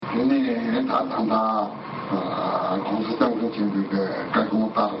呢，他当他公司当中前这个改工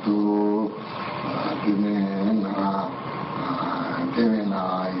大都对呢这边呢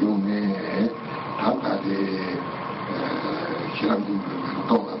有呢，他的西南部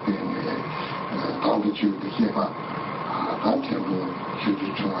到了边呢，到处去的些吧，他全部去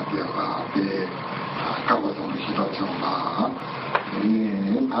中华掉了，被搞不懂的西到城吧，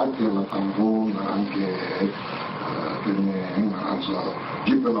呢，他这个当部那个。对呢，俺说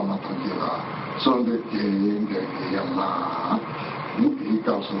基本上嘛同意了，说的电影的一样嘛，你可以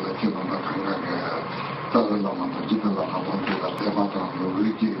告诉我，基本上看看个，到了嘛基本上嘛同意了，再把上有危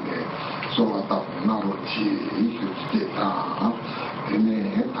机的，说了到那路去就是这样，对呢，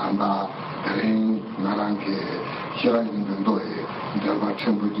谈到人那两个西南人更多的，你再把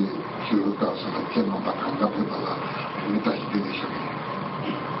全部的就告诉了，基本上看看对吧了，你到这个小人。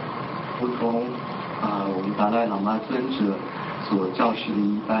不同。我们达赖喇嘛尊者所教示的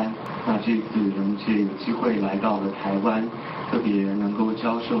一般，那这次仁杰有机会来到了台湾，特别能够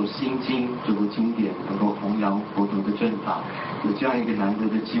教授《心经》这部经典，能够弘扬佛陀的正法，有这样一个难得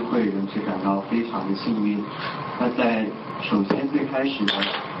的机会，仁杰感到非常的幸运。那在首先最开始呢，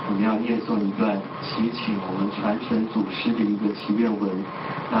我们要念诵一段祈请我们传承祖师的一个祈愿文。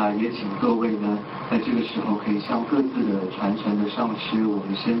那也请各位呢，在这个时候可以向各自的传承的上师，我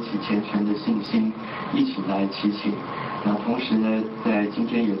们升起虔诚的信心，一起来祈请。那同时呢，在今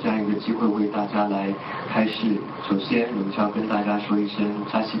天有这样一个机会为大家来开示。首先，我们就要跟大家说一声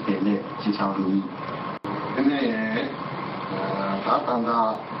扎西北勒，吉祥如意。因为他当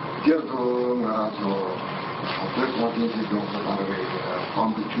他第二个说，这光天气中是他那个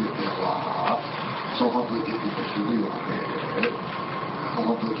方便去的话，说话都就是不是有的。我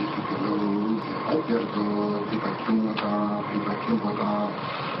们都就是这个，第二个这个中国的，这个中国的，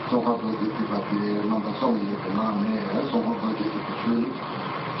中华都是这个的，那么上面的那呢，中华都就是不是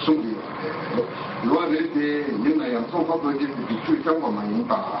送的的，如果这些你那样中华都就是不是像我们一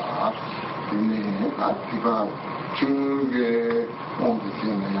般，呢，他这个听个我们这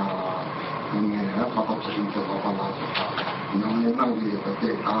那样，呢，发到自己这个发到这个，那么那个也不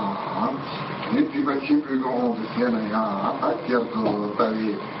对啊。你这个新这个我们这那样，他第二个在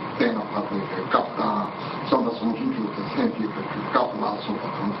电脑上头给搞的，上到重庆就是现在给搞啦，说不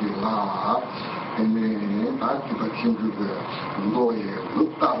同的啦，因为他这个新这个我也不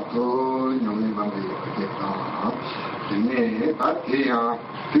大个用的那个的啊，因为他这样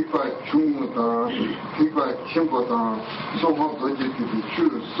这个中国的这个全国的双方国际的去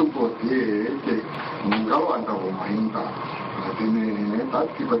生活的搞完的我们应该。对呢，他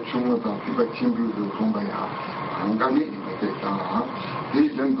这个中国的这个进步是怎么样？很高明的啊！这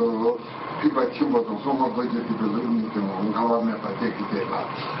整个这个中国的双方国际这个人民的我们台湾那边这个对吧？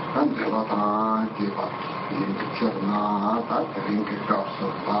咱台湾他对吧？这个呢，他这个告诉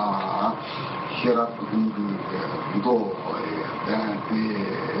他，写了很多的对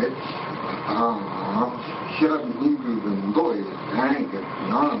啊，写了很多的那个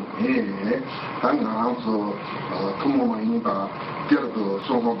那呢，咱说通过我们把第二个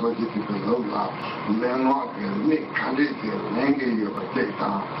双方国际这个路啊，另外个你看这个两个月的这个，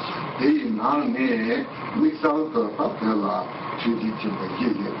这一那呢，你少个发表了，具体这个爷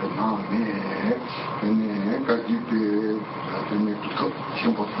爷的那呢，根据的不同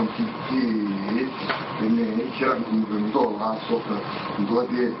情况分析，像很多啊说的很多的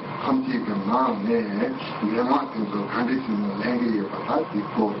他们这个那呢，另外就是看这些两个月把它的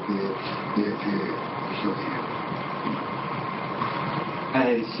过的修炼。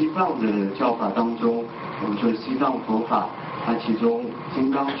在西藏的教法当中，我们说西藏佛法，它其中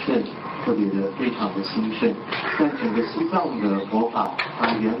金刚乘特别的非常的兴盛，但整个西藏的佛法，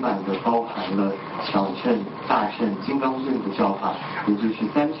它圆满的包含了小乘、大乘、金刚乘的教法，也就是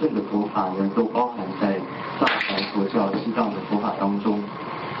三乘的佛法呢，都包含在藏传佛教西藏的佛法当中。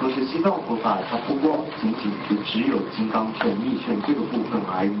同时，西藏佛法它不光仅仅就只有金刚乘、密乘这个部分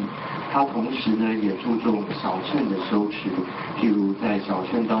而已，它同时呢也注重小乘的修持，譬如在小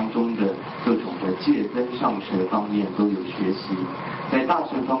乘当中的各种的戒增上学方面都有学习。在大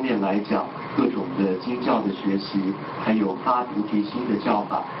乘方面来讲，各种的经教的学习，还有发菩提心的教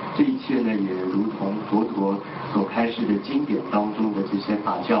法，这一切呢也如同佛陀所开示的经典当中的这些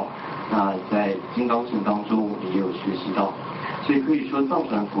法教，那在金刚乘当中也有学习到。所以可以说，藏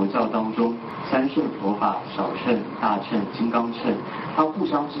传佛教当中三乘佛法，小乘、大乘、金刚乘，它互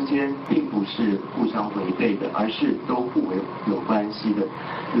相之间并不是互相违背的，而是都互为有关系的。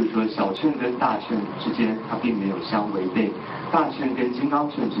就是说，小乘跟大乘之间它并没有相违背，大乘跟金刚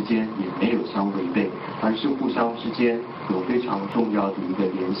乘之间也没有相违背，而是互相之间有非常重要的一个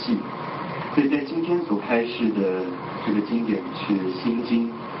联系。所以在今天所开示的这个经典是《心经》，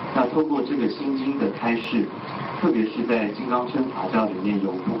那透过这个心经的开示，特别是在金刚乘法教里面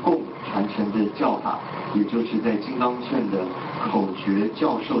有不共传承的教法，也就是在金刚乘的口诀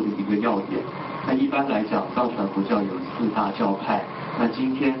教授的一个要点。那一般来讲，藏传佛教有4大教派。那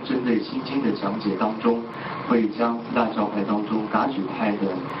今天针对心经的讲解当中，会将4大教派当中噶举派的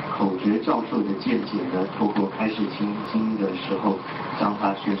口诀教授的见解呢，透过开示心经的时候，将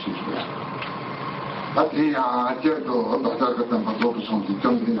它宣示出来。这样这个大家个怎么做不成的，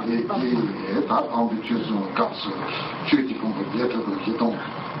正经的大方的去说告诉，具体功夫也是东西动，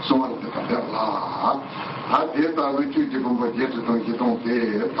说了这个啦。别单位具体功夫也是东西动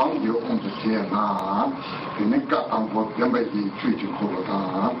的，当有控制线啊，给你各当过200亿具体活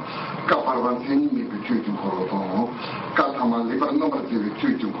动，各百万千米的具体活动，各他们里边那么这个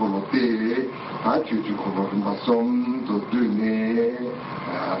具体活动的，具体活动什么松都对呢，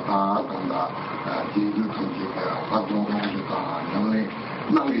他等的。这就从这个发动工具上，因为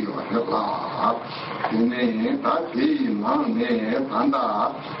那个有些啦，因为他这那呢，谈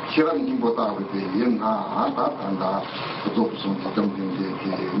的其他经过大的人啊，他谈的不做不从正经的，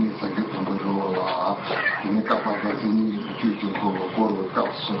你这个怎么说啦？因为干嘛的你就过了告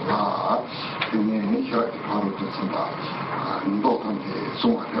诉啦，因为你现在跑了就是吧，很多东西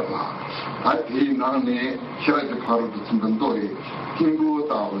送来的啦，他这那呢，现在跑了就是很多的。经过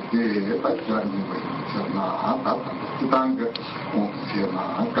到的大家因为什么打这当个公司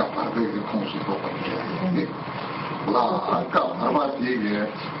嘛，干嘛这个公司多的，那干嘛把这个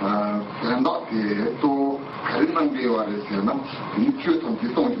看到的都还能给我的些呢？你去从这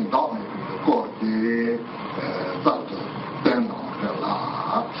东西到那个过的造着电脑的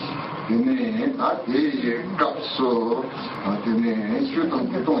啦。因为他这也告诉因为学生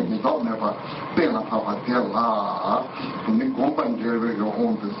这东西到那吧，变了他把掉了，因为公办这个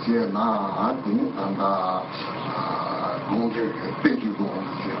红的些呐，因为他的红这个根据红的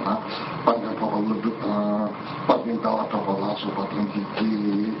些呐，把那他把路把领导他把拉手把东西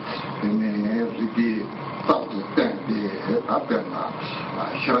机，因为这个造着电的他变了，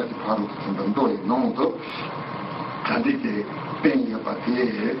现在就跑到很多人弄的，看这个。变也把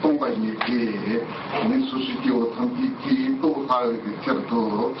这东北也给，我们说是叫他们的都还有一个角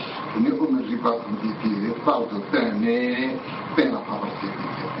度，我们是把他们的造着蛋呢，变了他们这个，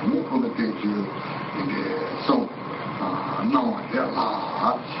我们这就那个送弄完了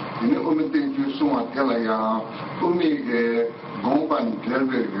啦，因为我们这就送完了呀，我们个公办这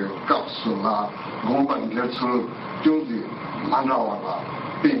个告诉啦，公办这是就是蛮好了，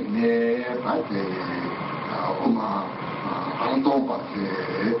变呢把这我们。很多把这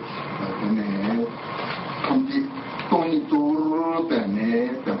呢，他们的东西都在呢，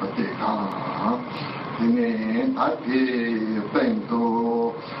在不健康，因为他的病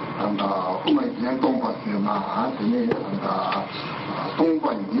都我们以前东把些嘛，因为东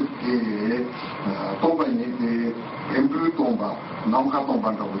把你的根本东把，南卡东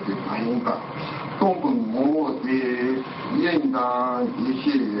把都不对，南用的。东本我的人家一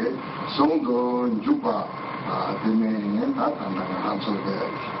些送到就把。因为他那个han说的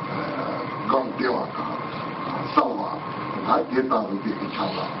钢雕啊，烧啊，他接到的这个厂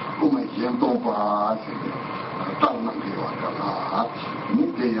了，我们先东把这个当然给我的啦。你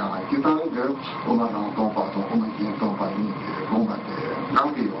这样就当个我们让东把我们先东把你的我们的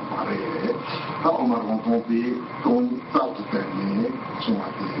钢给我把的，他我们让东比东造的呢，从那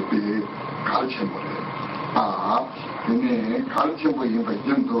里被搞起来的。因为看清楚因为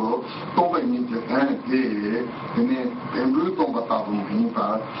印度东北人就因为根本东北大部分民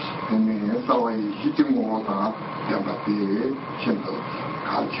法，因为稍微1.5上200的现在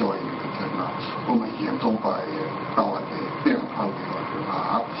看清楚一个什么，我们严重把到的变化的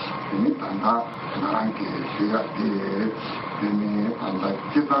因为他拿给学的，因为他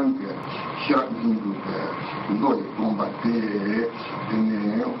这三个下印度的内东北的，因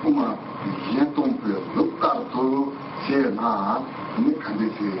为我们严重的六大都。这那，你看这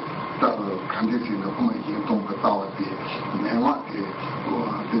些，看这些的，我们已经懂得到的，另外的，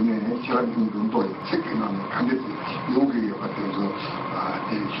这边其他运动多，这个呢，看这些，用的有个就是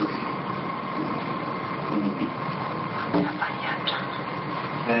电水。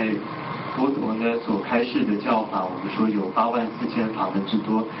在佛陀呢所开示的教法，我们说有84000法门之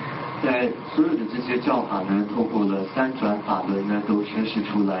多。在所有的这些教法呢，透过了3转法轮呢，都宣示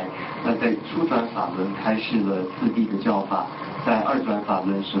出来。那在初转法轮开示了4谛的教法，在2转法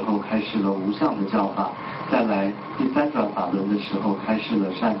轮的时候开示了无相的教法，再来第3转法轮的时候开示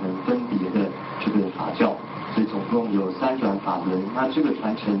了善能分别的这个法教。所以总共有3转法轮。那这个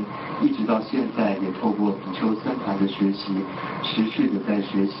传承一直到现在，也透过比丘僧团的学习，持续的在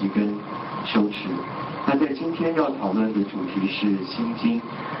学习跟修持。那在今天要讨论的主题是心经。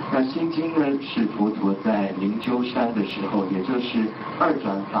那心经呢，是佛陀在灵鹫山的时候，也就是二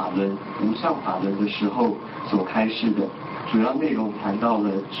转法轮、无上法轮的时候所开示的，主要内容谈到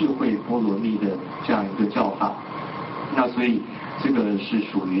了智慧波罗蜜的这样一个教法。那所以这个是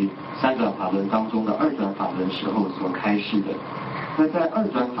属于三转法轮当中的二转法轮时候所开示的。那在二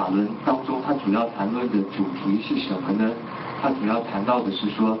转法轮当中，它主要谈论的主题是什么呢？它主要谈到的是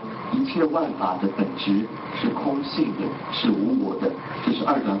说，一切万法的本质是空性的，是无我的，这是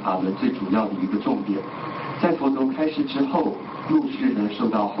二转法轮最主要的一个重点。在佛陀开示之后，陆续呢受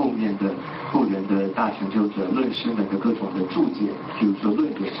到后面的后人的大成就者论师们的各种的注解，比如说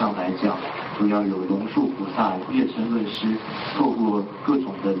论点上来讲，主要有龙树菩萨、月称论师，透过各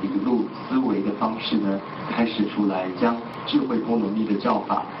种的理路思维的方式呢，开示出来，将智慧波罗蜜的教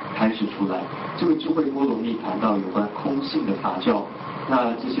法开示出来。这个智慧波罗蜜谈到有关空性的法教，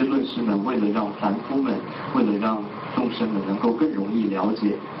那这些论师们为了让凡夫们，为了让众生们能够更容易了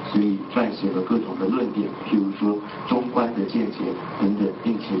解，所以撰写了各种的论点，譬如说中观的见解等等，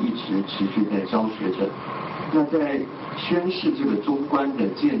并且一直持续在教学着。那在宣示这个中观的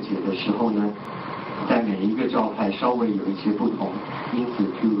见解的时候呢，在每一个教派稍微有一些不同，因此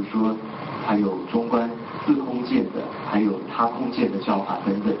譬如说还有中观自空见的，还有他空见的教法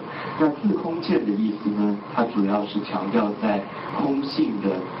等等。那自空见的意思呢，它主要是强调在空性的，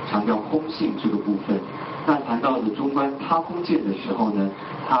强调空性这个部分。那谈到的中观他空见的时候呢，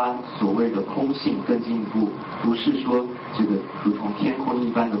它所谓的空性更进一步，不是说这个如同天空一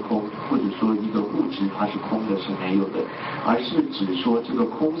般的空，或者说一个物质它是空的，是没有的，而是指说这个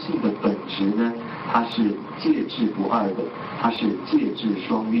空性的本质呢，它是介质不二的，它是介质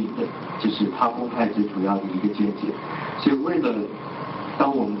双运的，这是他空派最主要的一个见解。所以为了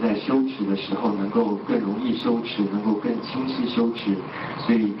当我们在修持的时候能够更容易修持，能够更清晰修持，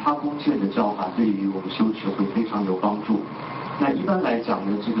所以他空见的教法对于我们修持会非常有帮助。那一般来讲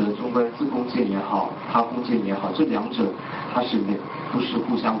呢，这个中观自空见也好，他空见也好，这两者它是不是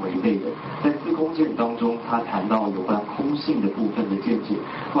互相违背的。在自空见当中，他谈到有关空性的部分的见解，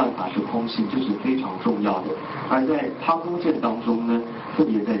万法是空性，这是非常重要的。而在他空见当中呢，特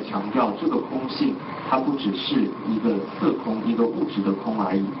别在强调这个空性，它不只是一个色空，一个物质的空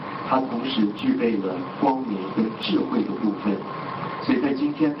而已，它同时具备了光明跟智慧的部分。所以在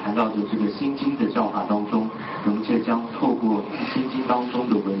今天谈到的这个心经的教法当中，我们将透过心经当中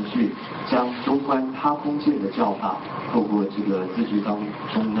的文句，将中观他空见的教法，透过这个字句当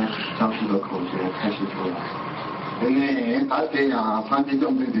中呢，将这个口诀开始出来。因为大家参加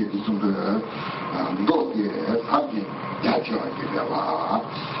中的这种的多的参加加起来的话，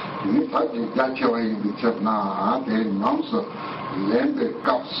因为参加加起来的这那的nam是连的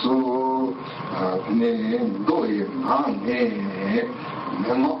告诉呢多的那呢，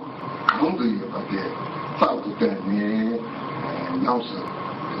那么看到有个造的呢nam是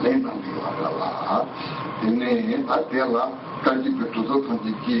连上的话了，因为大家了。根据个著作统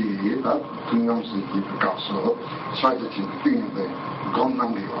计的中央是一个告诉，传播性定的功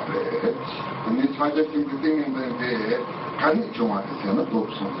能的话嘞，你传播性定的看你中啊这些呢都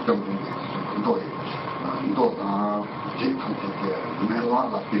是正宗的很多很多啊，这统计的没话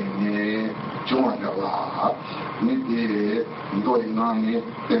了的呢，中啊的啦，你的很多人啊呢，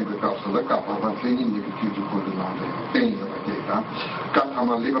这个告诉了，搞把声音这个居住过的那个定义了这个，搞他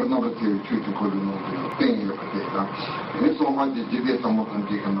们里边那个居住过的那个定义了这个。你说嘛，就这个什么问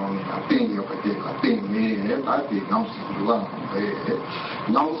题可能啊，定有个这个定呢，大体能是浪的，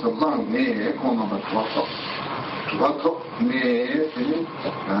能是浪呢，可能不多少，多少呢？是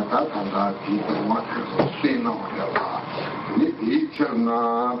他谈到这个嘛，就是定那么的啦。你以前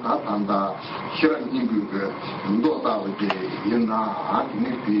呢，他谈到现在这个很多大的人啊，你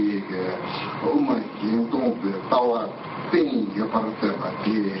这个我们行动的到啊。定义方式嘛，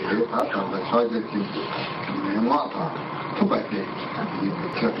他谈的传播性没嘛他不白的，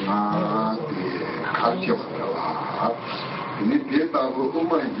这那的看起来啦，你别到我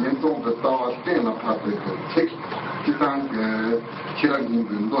们严重的到定了他这个这当个其他人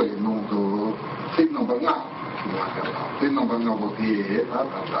很多人弄都这那么硬，这那么硬不的，他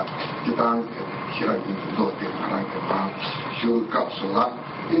谈的这当个其他人很多的那个嘛，就告诉他，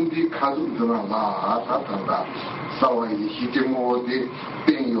因为看中的啦，他谈的。稍微一些节目的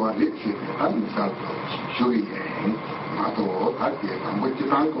变有的些，他们啥子修炼，那都他别他们这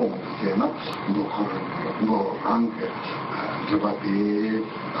当工这些呢，我安个就把的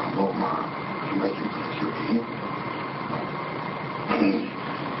当我嘛，那就是修炼。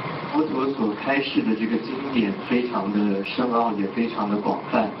佛陀所开示的这个经典非常的深奥，也非常的广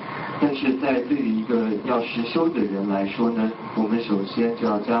泛。但是在对于一个要实修的人来说呢，我们首先就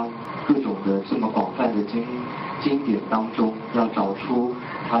要将各种的这么广泛的经典当中，要找出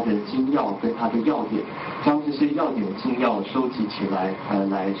它的精要跟它的要点，将这些要点精要收集起来，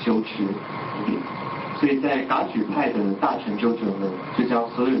来修持。所以在噶举派的大成就者们，就将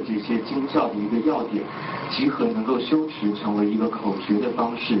所有这些经教的一个要点，集合能够修持成为一个口诀的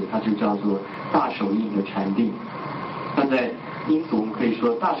方式，它就叫做大手印的禅定。那因此我们可以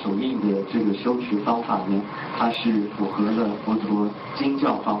说，大手印的这个修持方法呢，它是符合了佛陀经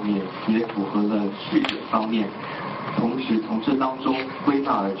教方面，也符合了序典方面，同时从这当中归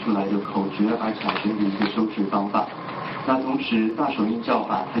纳而出来的口诀而产生的一个修持方法。那同时大手印教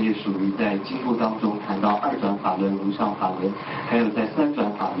法，它也属于在经部当中谈到二转法轮、无上法轮，还有在三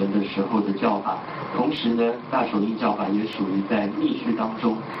转法轮的时候的教法。同时呢，大手印教法也属于在密续当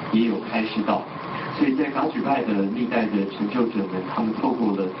中也有开示到。所以在噶举派的历代的成就者们，他们透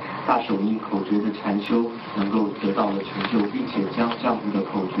过了大手印口诀的禅修，能够得到了成就，并且将这样子的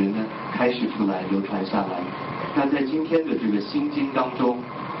口诀呢开示出来，流传下来。那在今天的这个心经当中，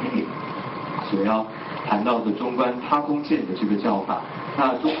所要谈到的中观他空见的这个教法，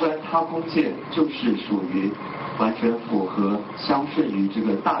那中观他空见就是属于完全符合相顺于这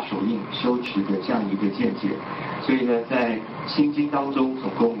个大手印修持的这样一个见解。所以呢，在心经当中总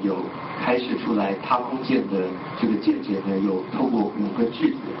共有开示出来他空见的这个见解呢，有透过5个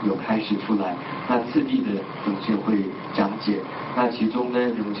句子有开示出来。那次第的荣姐会讲解，那其中呢，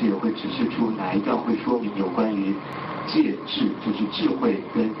荣姐也会指示出哪一段会说明有关于戒智，就是智慧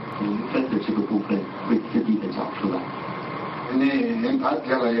跟明分的这个部分，会次第的讲出来。他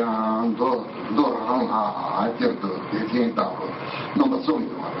提了样多行啊，这个也听到了，那么重要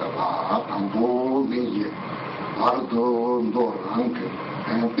的啦，当不理解，他都多行给。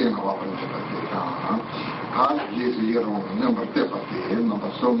变化问题的地方，它也是一种那么特别的、那么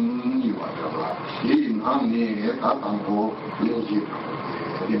深入的啦。银行呢，它当过理解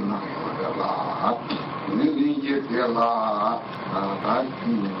的，银行的啦，理解的啦，它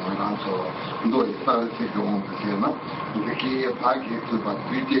当说对它这种这些呢，这些它给是把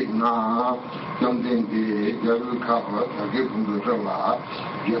对接呐，相对的要是看和它给工作者啦，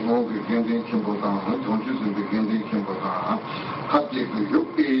也能够跟进情况上，从就是跟进情况上。他这个有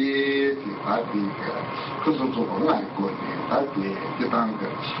别的，他这个可是做外国的，他这当个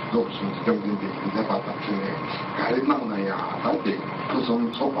做不成正经的，你再把它出来，改弄那样，他这不是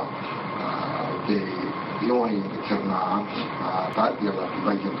错吧？这另外一个情况他这了，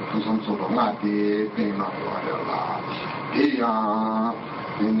那就不是做外的，对那个啦，这样。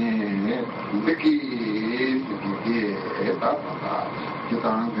这个他就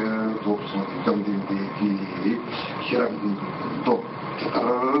当个做不成正经的，现在都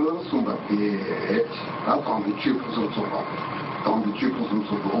送的的，他当的去不是做吧，当的去不是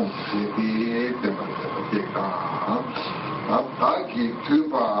做工，这个他给推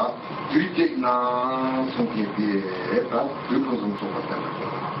把推荐呐，送给的，他推不是做不的，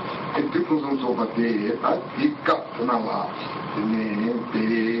推不是做不的，他一个那啦。被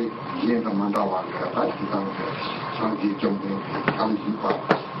现在蛮大玩的，他是当个长期中间的，长期吧，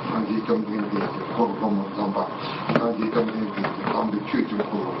长期中间的或者我们上吧，长期中间的他们去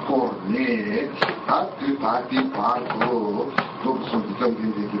过年，他对他的把握都不是中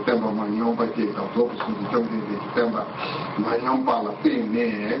间的，但把蛮样把介绍都不是中间的，但把蛮样把了对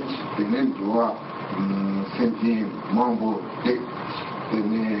年做先进忙不的。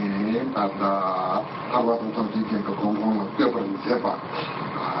他把从今天的公共了，要不然这吧，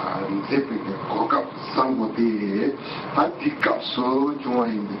这边的国家生活的，他的高手中央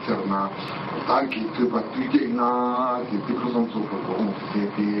的这嘛，他给这把对接呐，这个上做不动，这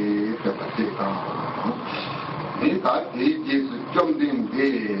把这个，他这就是中间的，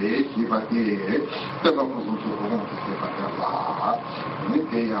是吧的，这个不是做不动，这把这啦，你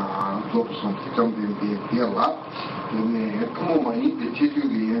这样做不上中间的对了。como uma índice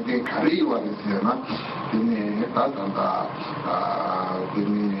de que cariu a cena tiene tanta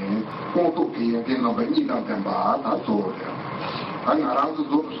tiene ponto que tiene una venida temporada sola angarang zo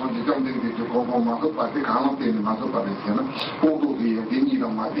so de jam de ko ko ma so pa de khana te ma so pa de cena ponto que tiene una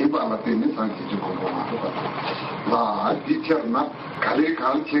ma de ba la tiene san que ko ko ma so pa la teacher na kale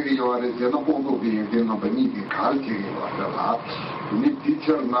kal che ge yo are cena ponto que tiene una venida kal che ge yo la ni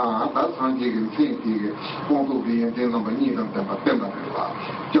teacher na ta san che ge che ponto que tiene una venida temporada la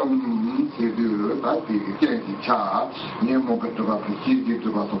jam se de ta de que cha ni mo pe to ba chi ji to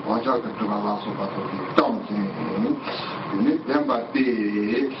ba so pa cha to ba la so pa to dong chen ni temba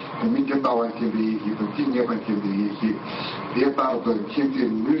de mi che ta wa che bi to chi ne ba che bi chi de ta to chi che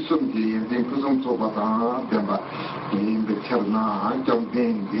ni sum ji de ku sum so ba ta temba ni de cherna jam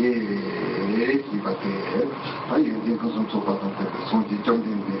den de chi ba de ai de ku sum so ba ta de so ji jam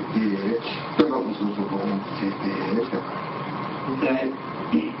den de temba ku sum so ba chi de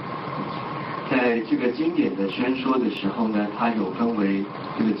在这个经典的宣说的时候呢，它有分为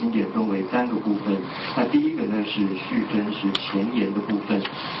这个经典分为3个部分。那第一个呢是序分，是前言的部分；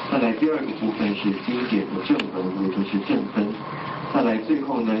再来第2个部分是经典的正文，也就是正分；再来最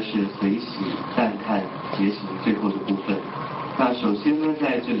后呢是随喜、赞叹、结行最后的部分。那首先呢，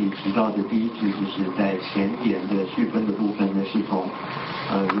在这里提到的第一句，就是在前言的序分的部分呢，是从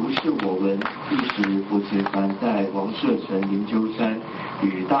如是我闻，一时佛伽梵在王舍城灵鹫山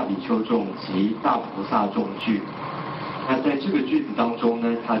与大比丘众及大菩萨众聚。那在这个句子当中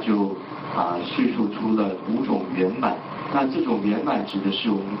呢，他就叙述出了5种圆满。那这种圆满指的是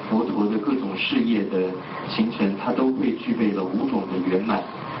我们佛陀的各种事业的形成，它都会具备了5种的圆满。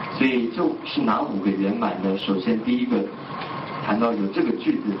所以就是哪5个圆满呢？首先第一个谈到有这个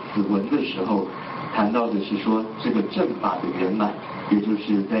句子子文的时候，谈到的是说这个正法的圆满，也就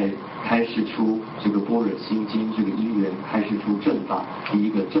是在开示出这个般若心经这个因缘，开示出正法，第一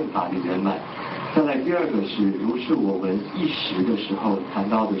个正法的圆满。再来第2个是如是我闻一时的时候，谈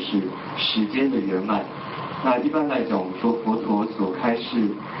到的是时间的圆满。那一般来讲，我们说佛陀所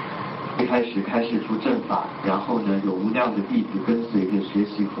一开始开示出正法，然后呢有无量的弟子跟随着学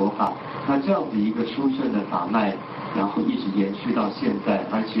习佛法，那这样子一个殊胜的法脉，然后一直延续到现在，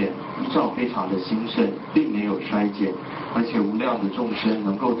而且依照非常的兴盛，并没有衰减，而且无量的众生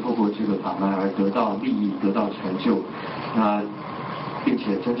能够透过这个法脉而得到利益，得到成就，那并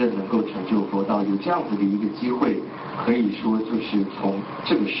且真正能够成就佛道，有这样子的一个机会，可以说就是从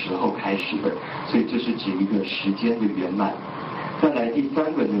这个时候开始的，所以这是指一个时间的圆满。再来第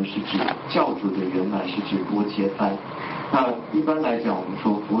3个呢，是指教主的圆满，是指钵伽梵。那一般来讲，我们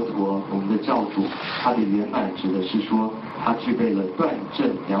说佛陀，我们的教主，他的圆满指的是说他具备了断正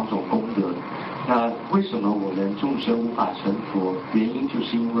2种功德。那为什么我们众生无法成佛？原因就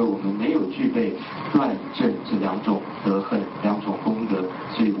是因为我们没有具备断正这2种德行、2种功德，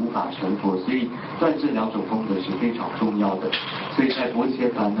所以无法成佛。所以断正2种功德是非常重要的。所以在钵伽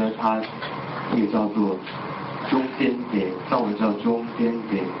梵呢，它也叫做中边点，藏文叫中边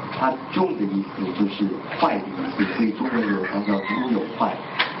点，它中的意思就是坏的意思，所以中文有它叫诸有坏。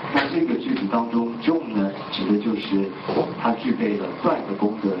那这个句子当中，中呢指的就是它具备了断的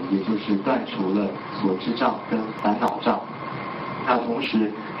功德，也就是断除了所知障跟烦恼障。那同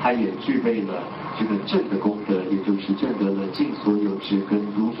时，它也具备了这个正的功德，也就是证得了尽所有智跟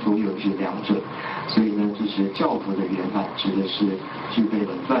如所有智2者。所以呢，这是教主的圆满，指的是具备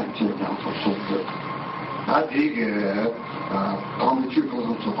了断正2种功德。第一个他们去工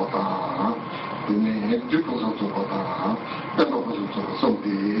作做不到，去工作做不到，根本不是做送的，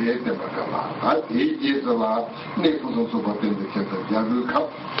对吧？第一是吧，那工作做不到的，现在加入考，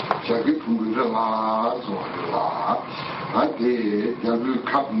加入通过热啦，做的啦。第加入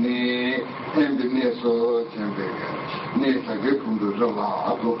考呢，那说现在个，那加入通过热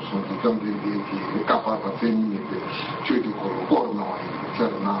啦，都说是正的干巴把生意的，绝对过了那玩意，这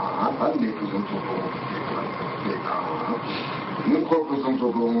那那工作做不到。你可不是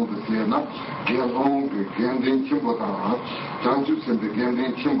做工的些呢？健康的健康情不大，长久性的健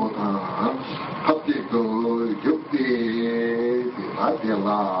康情不大，他这个有的他的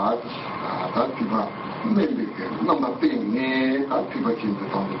啦，他这个那个那么对呢，他这个经济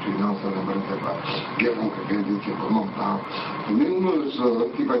当中最难受的问题吧，健康的健康情不那么大，你们说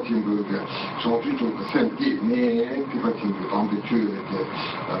这个经济的从这种的身体呢，这个经济当中最的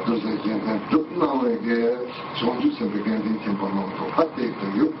都是健康，都那么个从这些的健康情不。他这个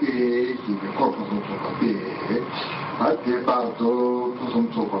有的这个高不松做的，他这把都不松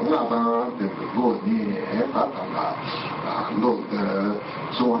做不那当这个过年，他当弄的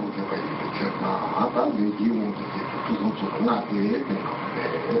做完这个一个钱嘛，他没以往的这个不松做不那的。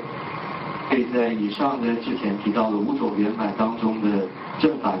所以在以上呢，之前提到了5种圆满当中的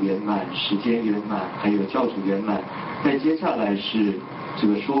正法圆满、时间圆满，还有教主圆满。再接下来是这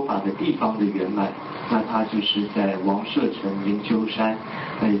个说法的地方的圆满，那它就是在王舍城灵鹫山，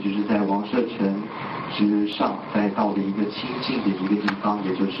那也就是在王舍城之上，再到了一个清净的一个地方，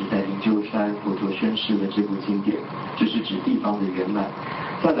也就是在灵鹫山佛陀宣示的这部经典，这是指地方的圆满。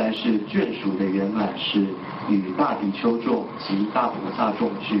再来是眷属的圆满，是与大比丘众及大菩萨众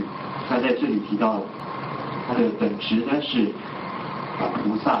聚。那在这里提到它的本质呢是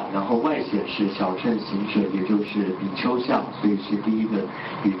菩萨，然后外显是小乘行者，也就是比丘相，所以是第一个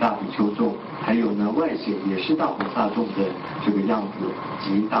与大比丘众。还有呢，外显也是大菩萨众的这个样子，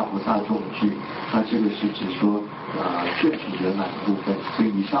及大菩萨众聚。那这个是指说眷属圆满的部分。所以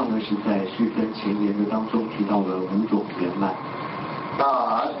以上呢是在序分前言的当中提到了5种圆满。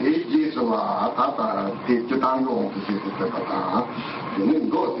다 대지서와 다다 대지당용 그것다 되는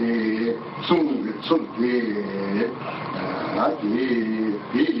것이 손에 아기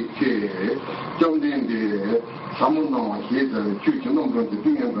이게 정된데 사문노와 해서 주진동 건데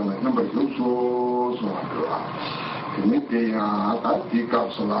등행거나 넘버 요소 소하더라 그니까 다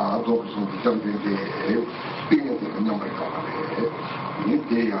디갑스라 도부선 정된데 등행거나 넘버 가래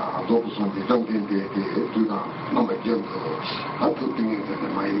그니까 도부선 정된데 두가 넘버 정도 아주 등행거나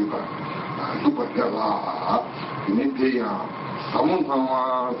많이 봐 두번째라 그니까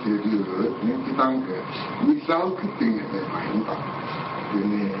사문상화 제주 민주당 그 미사일 그때에 많이 봐.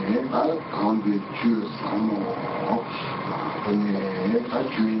 근데 나 가운데 주 사모 근데 다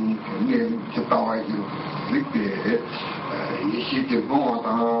주인 근데 저따와 이렇게 이 시대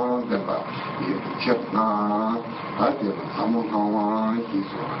뭐다 내가 이 쳤나 아들 사문상화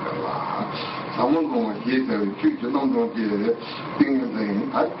기술하라 사문상화 기술 주주동동지 등등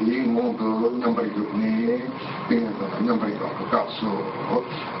아디 모두 넘버리고니 등등 넘버리고 가서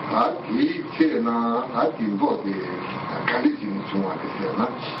아디 체나 아디 뭐지 가리진 중앙에서나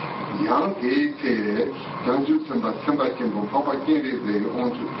양계체 장주선바 선바팀 파파kin리에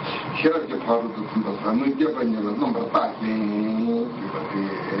온주 시라게 바로도 선바 사무제반이라 넘버 빠진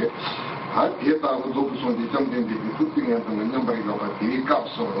이렇게 아디다고 도부선이 정된데 그때는 넘버가 바디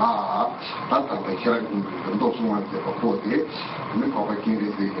값소라 다다가 시라게 도수한테 보고데 근데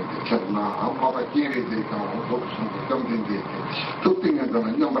파파kin리에 쳤나 파파kin리에 도부선이 정된데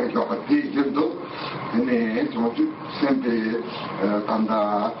그때는 넘버가 바디 정도 근데 저주 sempre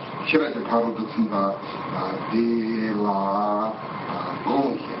tanda shiraje parudu tsinda dila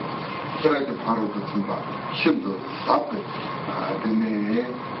gonghe shiraje parudu tsinda shindu sape dine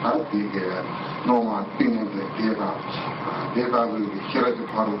dige noma tingde deda shiraje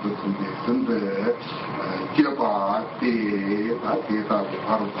parudu tsinda sinde kirpa deda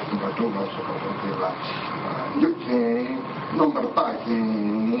parudu tsinda doga soka dela yukhe number 大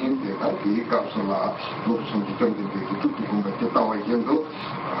型的第一个是啦，我从这正的这个工作就到位现在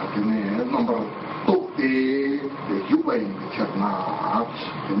今年 number 多的900个钱呐，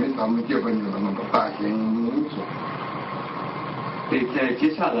今年咱们这边的 number 大型。所以在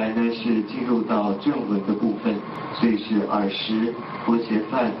接下来呢是进入到正文的部分，所以是耳识、佛邪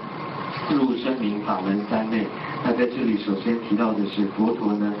梵入声明法门三昧。那在这里首先提到的是佛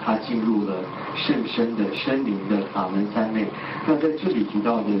陀呢，他进入了甚深的声明的法门三昧。那在这里提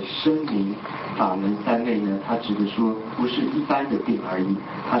到的声明法门三昧呢，它指的说不是一般的定而已，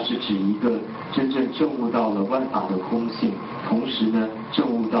它是指一个真正证悟到了万法的空性，同时呢证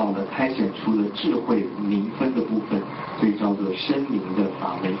悟到了开显出了智慧明分的部分，所以叫做声明的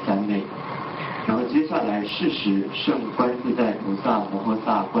法门三昧。然后接下来事实圣观自在菩萨摩诃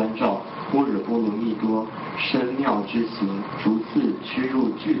萨观照般若波罗蜜多深妙之行，逐次趋入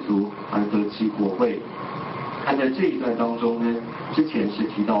具足而得其果位。那在这一段当中呢，之前是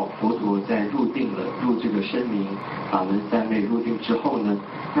提到佛陀在入这个声明法门三昧入定之后呢，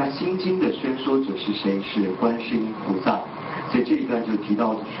那心经的宣说者是谁？是观世音菩萨。所以这一段就提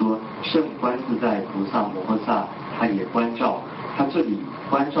到说，圣观自在菩萨摩诃萨他也观照，他这里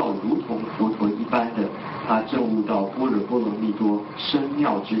观照如同佛陀一般的，他证悟到般若波罗蜜多深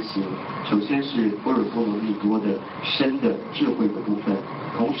妙之行。首先是般若波罗蜜多的深的智慧的部分，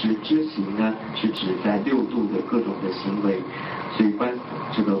同时知行呢是指在六度的各种的行为。所以观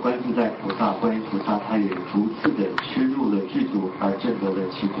自在菩萨观音菩萨他也逐次的趋入了具足而证得了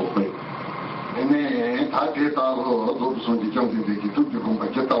其果位。因为他这道路都不从这讲的这个都就恐怕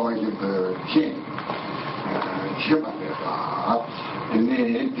这道一个千万的吧，因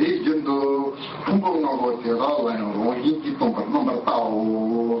为这种都中国那个这道来容易激动不那么到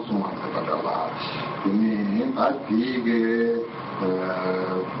什么这个啦，因为他第一个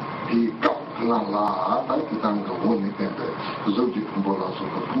第高啦，他是当个我那边的，不是就中国老说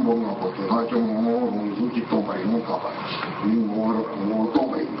的中国那个这那种容易激动不用搞吧，我东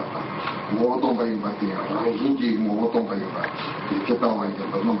北的。我东北那边，以前我东北那，这到那个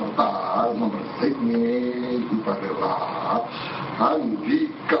那么大，那么10年一般的啦，俺这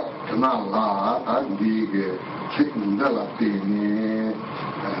个那啦，俺这个7年的啦，这呢，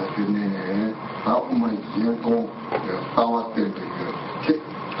他们现在到我这个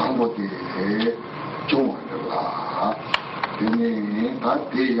当我的中文的啦，这呢，他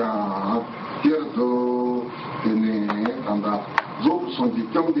这样接着这呢，看到。如果说是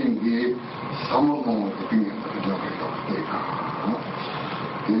交定的什么东西病人的那个对啊，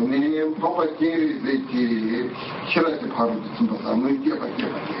你爸爸经历这些，现在是怕是什么什么结巴的，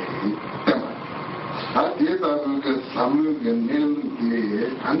对吗？他接到这个什么个年的，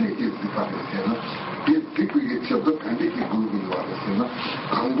看这些是干的些呢？这个也晓得看这些工作的些 있으나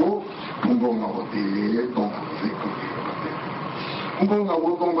강도 공공하고 대 동반을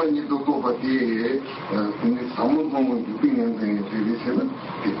공공하고 동반이도 또 바디 근데 사문동은 600년생의 제리세는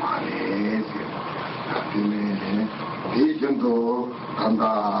비만해 때문에 대전도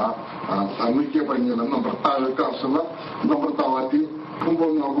간다 사물개발이라는 넘버 따를 값으로 넘버 따와디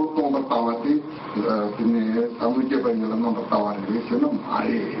공공하고 동반 따와디 근데 사물개발이라는 넘버 따와는 대신은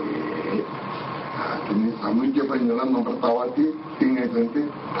말해 사물개발이라는 넘버 따와디 띵해전데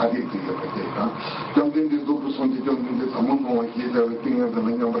다리 뒤에가 정된데도 무슨 정된데 사문동을 기자를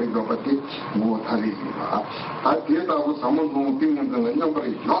띵해서는 넘버를 가봤지 뭐 다리가 다 뒤에다고 사문동 띵해서는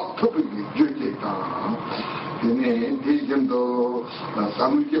넘버를 역토를 주제가 근데 대전도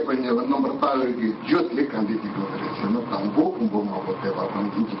사물개발이라는 넘버 따르기 주어질 간디고 그래서 당보 공부하고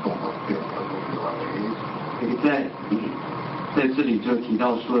대화하는 진짜 동반대在这里就提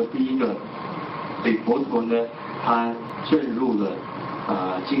到说，第一个，佛陀呢，他进入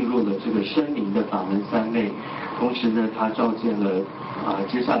了这个声明的法门三昧，同时呢，他照见了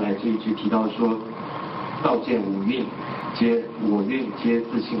接下来这一句提到说，照见五蕴，皆我蕴皆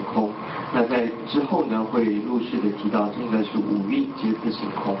自性空。那在之后呢，会陆续的提到，这应该是五蕴皆自性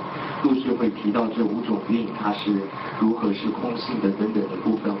空，陆续会提到这五种蕴它是如何是空性的等等的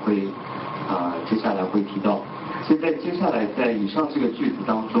部分会接下来会提到。所以在接下来在以上这个句子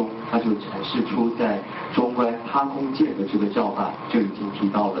当中，它就阐释出在中观他空界的这个教法就已经提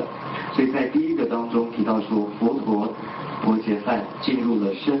到了。所以在第一个当中提到说，佛陀摩羯梵进入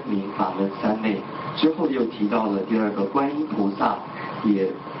了声明法门三昧，之后又提到了第二个观音菩萨也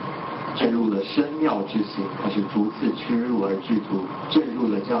证入了深妙之行，它是逐次趋入而具足，证入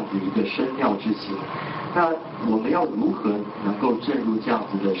了这样子一个深妙之行。那我们要如何能够证入这样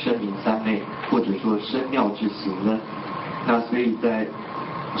子的声明三昧，或者说深妙之行呢？那所以在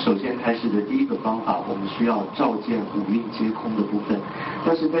首先开始的第一个方法，我们需要照见五蕴皆空的部分。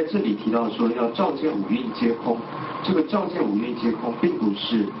但是在这里提到说要照见五蕴皆空，这个照见五蕴皆空并不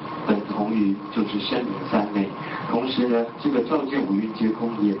是等同于就是声明三昧，同时呢，这个照见五蕴皆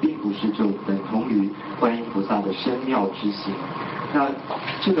空也并不是就等同于观音菩萨的深妙之行。那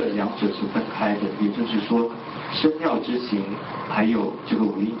这个两者是分开的，也就是说，深妙之行还有这个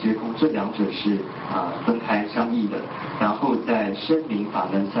五蕴皆空，这两者是分开相异的。然后在声明法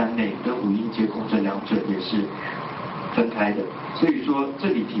门三昧跟五蕴皆空这两者也是分开的。所以说这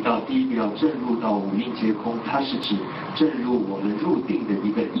里提到第一个要证入到五蕴皆空，它是指证入我们入定的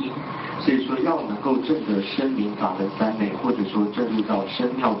一个因。所以说要能够证得声明法门三昧，或者说证入到深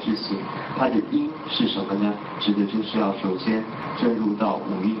妙之行，它的因是什么呢？指的就是要首先证入到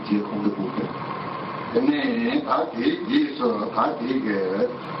五蕴皆空的部分。근데 다 대기에서 다 되게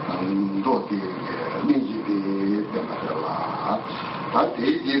또 되게 민지비 때문에라 다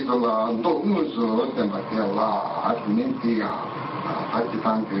대기에서가 너무서 때문에라 그냥 뒤야 같이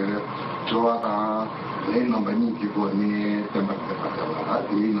단계 좋아다 내 넘버니 기본이 때문에라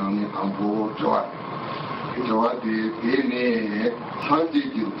뒤는 안보 좋아 좋아지 뒤에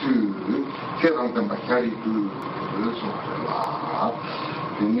산지지투 세상 때문에 자리투 소라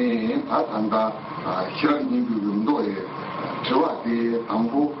근데 다 단다 실험 인구금도에 저와의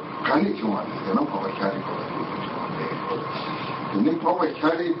담보 간이 좋아하는 법화샤리 거거든요. 근데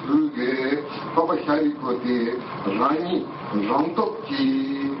법화샤리 그게 법화샤리 거기 라니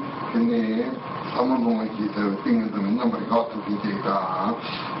랑독지 근데 사문봉의 기술 띵은 넘버가 어떻게 되가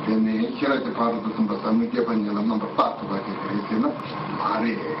근데 실험에 바로도 좀 사문계 번역 넘버 8가 되는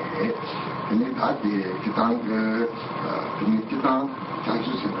말에 근데 다시 기타 근데 기타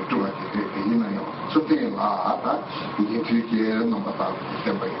자주식을 좋아하게 되나요? 수행là 이게 뒤에 넘어다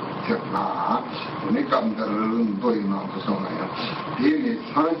때문에 됐나? 오늘 감들은 너희 나서나요? 뒤에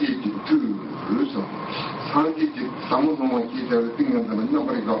사지지 그래서 사지지 사무동의 기자를 띵는다는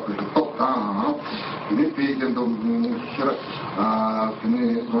넘버가 그래서 똑다. 근데 배전도 싫어.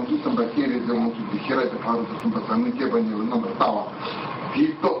 근데 원수선 밖에 좀 싫어서 바로 좀 받는 게 번역 넘버 따와.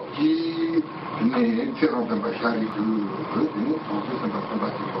 비똑기 네, 제가 좀 바샤리 근데 원수선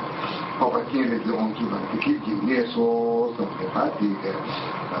받고 Papa Kiri di ontuga kiki neso sampai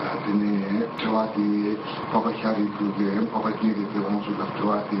ini Jawati Papa Syari juga Papa Kiri di ontuga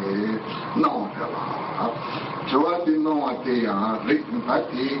Jawati no adalah Jawati no ada yang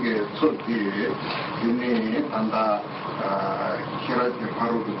ritmati seperti ini anda kira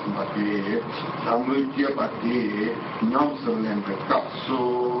baru disebati samudya pati nyam selain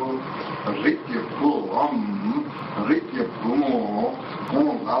berkapsu ritya bumo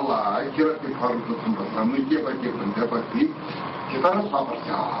Allah kira baru disebati samudya pati pendapati kita harus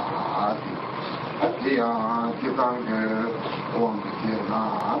berhati hati yang kita orang kita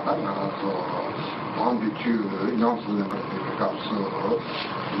tanah so 方的去杨氏人的这个告诉，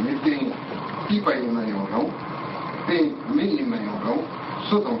你对100亿没有用，对1亿没有用，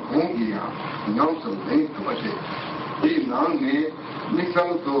这种工艺啊，杨氏人多些。你让你想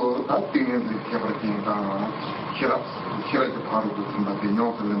说他定的贴不定当，起来就跑路就什么的杨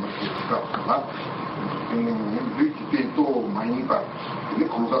氏人的这个告诉了。旅行变多满一半，你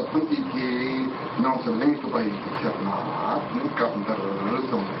工作成绩给杨氏人都把一些嘛，你干的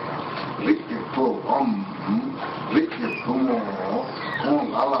什么呀？立即不立即不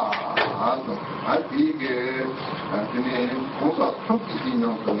拉第一个这里工作成绩给杨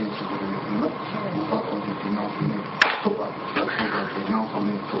氏人是这个意思呢，工作成绩给杨氏人不管，这个给杨氏人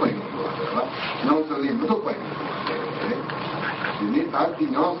不管用了，杨氏人不都管用。你打的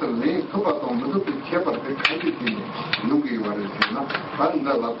杨氏人头发动不都是贴把这看的给留给我的钱了，反正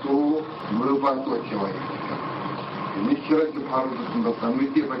了都没有办法做起来。你起来就跑路就从到单位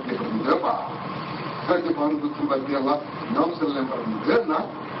地方去不得吧？这就跑路就从到地了，杨氏人把不得呢，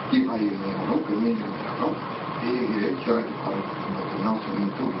地方也没有，根本就没有。这个起来就跑路就从到杨氏人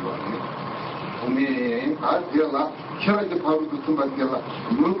都有的。我们打地了，起来就跑路就从到地了，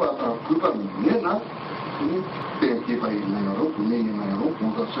没办法，不办没呢。电梯吧也没有，不也没有，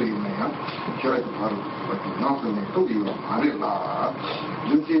工作水也没有，起来就跑路就杨氏人都有哪里啦？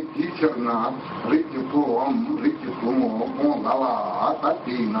有些地铁呢，立即不拉打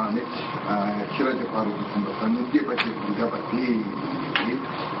地那里，起来就跑路就从到咱们地方去不得把地，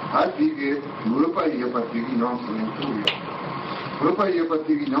他这个没把也把这个杨氏人都有。没把也把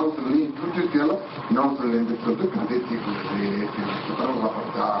这个杨氏人出去掉了，杨氏人的手都干在这个就把它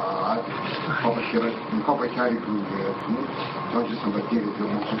拉好把起来，好把下一步要去什么地方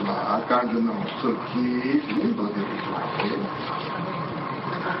去拉，干着那种手机很多的。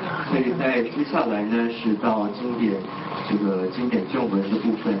所以在接下来呢是到经典正文的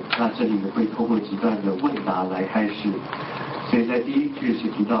部分，那这里会透过几段的问答来开始。所以在第一句是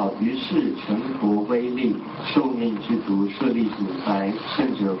提到，于是成佛威力，寿命之足，舍利子才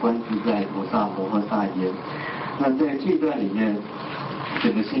圣者观自在菩萨摩诃萨言。那在这段里面，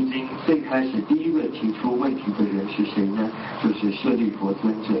整个心经最开始第一个提出问题的人是谁呢？就是舍利弗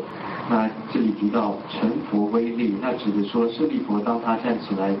尊者。那这里提到成佛威力，那指的说舍利弗当他站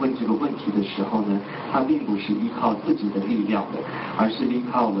起来问这个问题的时候呢，他并不是依靠自己的力量的，而是依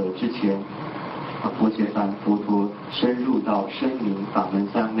靠了之前佛伽梵佛陀深入到声明法门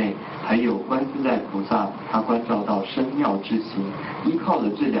三昧，还有观自在菩萨他关照到深妙之行，依靠了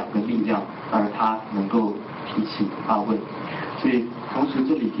这两个力量，而他能够提起发问。所以同时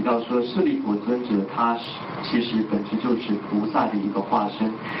这里提到说，舍利弗尊者他其实本质就是菩萨的一个化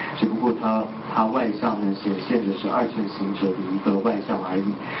身，只不过他外相呢显现的是二乘行者的一个外相而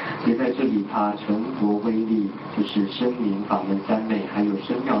已。所以在这里他成佛威力，就是声明法门三昧还有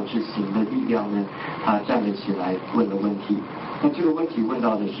深妙之行的力量呢，他站了起来问了问题。那这个问题问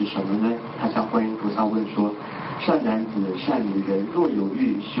到的是什么呢？他向观音菩萨问说，善男子善女人，若有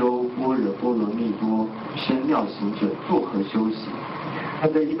欲修般若波罗蜜多深妙行者，作何修习？那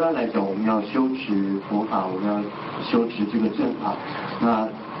在一般来讲，我们要修持佛法，我们要修持这个正法，那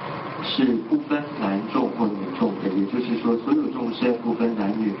是不分男众或女众的，也就是说，所有众生不分男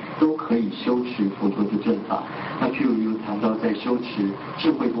女都可以修持佛陀的正法。那譬如有谈到在修持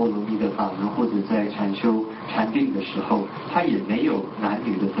智慧波罗蜜的法门，或者在禅修禅定的时候，它也没有男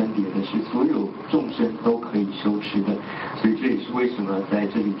女的分别的，是所有众生都可以修持的。所以这也是为什么在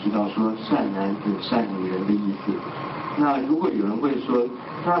这里提到说善男子善女人的意思。那如果有人问说，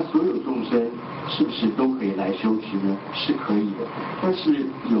那所有众生是不是都可以来修持呢？是可以的，但是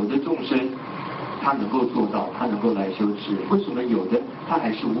有的众生他能够做到，他能够来修持，为什么有的他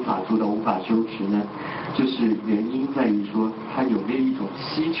还是无法做到，无法修持呢？就是原因在于说他有没有一种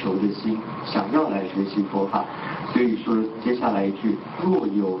希求的心，想要来学习佛法。所以说接下来一句，若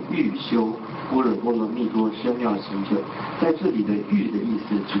有欲修般若波罗蜜多深妙行者，在这里的欲的意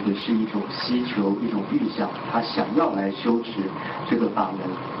思指的是一种希求，一种欲想，他想要来修持这个法门。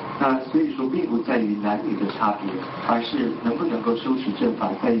那所以说并不在于男女的差别，而是能不能够修持正法，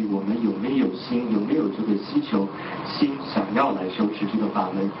在于我们有没有心，有没有这个希求心，想要来修持这个法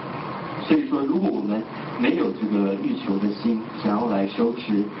门。所以说，如果我们没有这个欲求的心，想要来修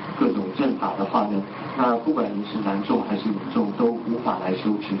持各种正法的话呢，那不管你是男众还是女众，都无法来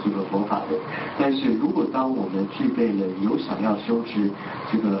修持这个佛法的。但是如果当我们具备了有想要修持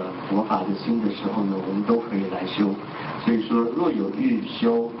这个佛法的心的时候呢，我们都可以来修。所以说，若有欲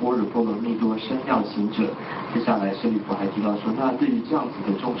修般若波罗蜜多深妙行者，接下来舍利弗还提到说，那对于这样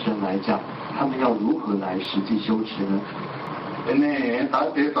子的众生来讲，他们要如何来实际修持呢？大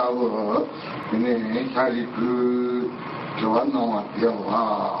家把我下一步就要弄掉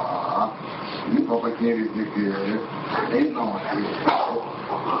啊！你爸爸建立这个领导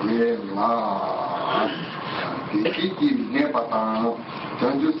也啦，第几年把当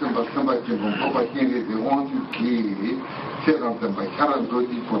将就是把这种爸爸建立的王就给，这样子把下人多的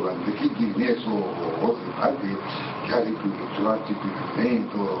过来，这几年说我是他的家里头主要这个人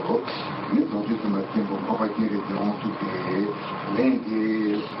多，你总就是把这种爸爸建立的王就给人的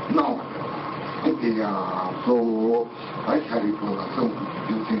闹。这样说，还下里头了，政府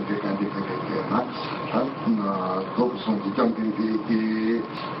就现在干的这个嘛，都不送去政府的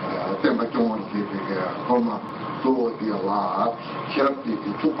这么重要的这个好嘛，做的啦，下的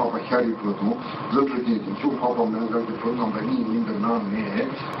就爸爸下里头从，热着的就爸爸们那个不能把你的那呢，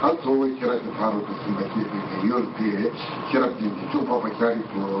他作为下来的他都是把这个有的，下的就爸爸下里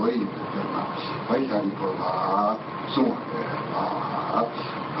头一个嘛，还下里头啦，送的啊。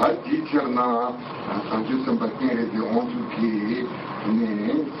他的确呢，上去什么建立的王主题，呢，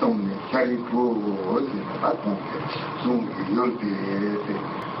送的下一步是打工的，送有的，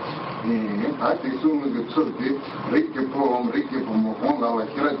他这送那个车的，人家不么，光老外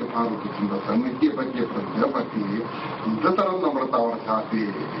现在就跑到什么什么结巴，这当然那么大了下的，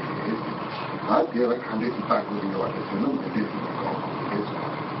他别了看的是大国的话，就是那么的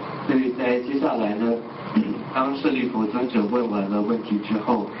所以在接下来呢，当舍利弗尊者问完了问题之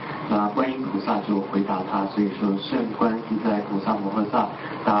后，观音菩萨就回答他，所以说圣观自在菩萨摩诃萨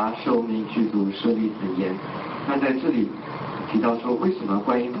答寿命具足舍利子言。那在这里提到说，为什么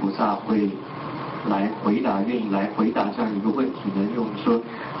观音菩萨会来回答，愿意来回答这样一个问题呢？因为我们说，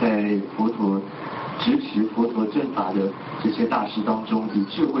在佛陀执持佛陀正法的这些大师当中，以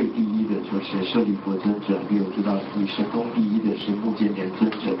智慧第一的就是舍利弗尊者，也有知道以神通第一的是目犍连尊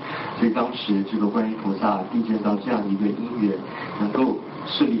者。所以当时这个观音菩萨缔见到这样一个因缘，能够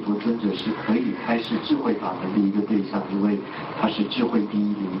舍利弗尊者是可以开示智慧法门的一个对象，因为他是智慧第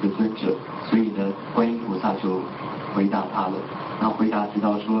一的一个尊者，所以呢，观音菩萨就回答他了。然后回答提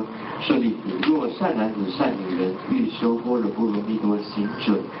到说，舍利子，若善男子善女人欲修般若波罗蜜多行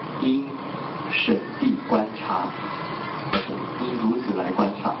者，应审谛观察，应如此来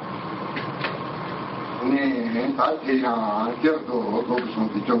观察。他这样讲到都不从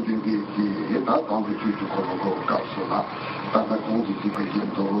的中间的他当时就可能告诉他，但他工资这个见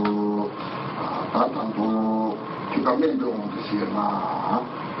到他当初这个面对我们这些嘛，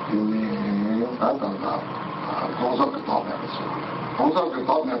因为他当他多少个大牌的时候。多少个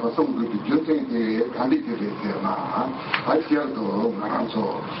大牌的送给就这些看的这些嘛，他写到俺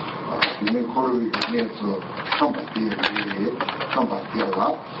说，因为考虑也是上百天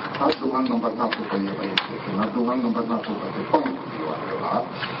了，他都能把那做个也没事，那都能把那做个的帮助的了，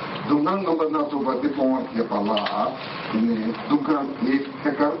都能把那做个的帮助的了，因为都看你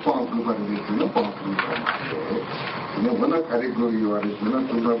这个帮助的人是能帮助的，因为我那开的个有啊，是那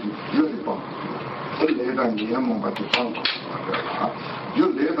都是有的帮助。来到年末把这放过来了，就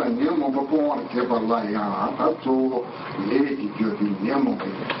来到年末把光这把那样，他做来的就的年末把这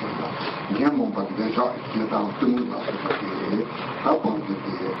个，年末把这个啥，就当东了的，他帮助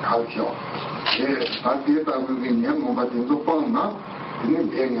的开销，他接到这个年末把这个帮呢，因为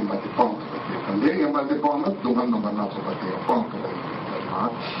来年把这帮出来，来年把这帮呢，都能把那做把这个帮出来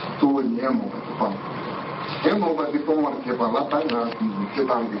啊，作为年末把这帮。年末把这帮我这把老板呢，这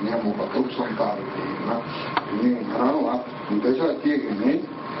当的年末把都送到了的，然后你这说这个人，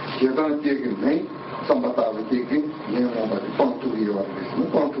这当这个人，上把大的这个年末把这帮助有啊，什么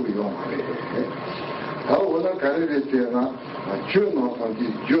帮助有嘛嘞？然后我那看的这些呢，就拿上去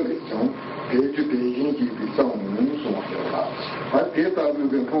就那种，别就别信息比上能说的了，而别大部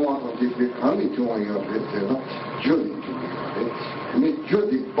分看网上这些看的中要这些呢，就那种的。你绝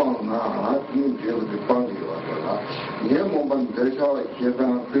对帮啊！你觉得帮你了，年末把你在校学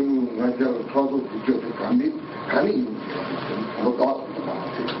生跟俺家操作就就是赶紧我告诉他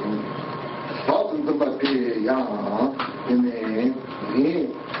这个，告诉他们这样，因为你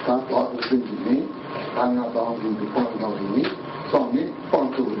他告诉自己，他要当时就帮到你，上面帮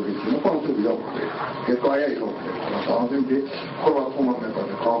助这个什么帮助要给专业用的，当时的后来从我们把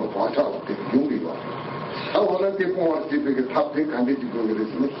这搞了花销了，给用的了。我那这帮这个他平看的这个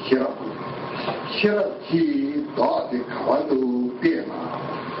什么写了几大的看法都变了，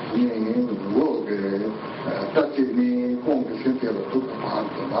我这些年光的现在了都不怕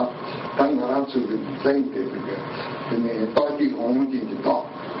什么，当然是真的这个，到底我们进去到，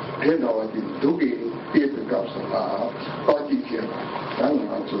看到的都给别人告诉了，到底去了，当然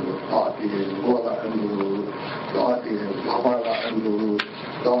是大的我了路，大的喇叭了路。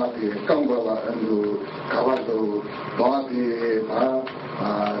大的刚过了，卡瓦多，大的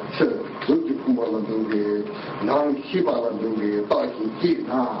吃 조지 부모는 중에 난 희바는 중에 다시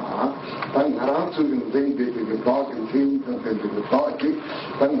기나 단 나랑 속은 쟁대게 다시 생각하는 그 다시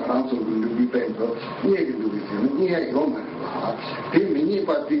단 나랑 속은 루비뱅도 얘기 누리시는 얘기 오면 그 미니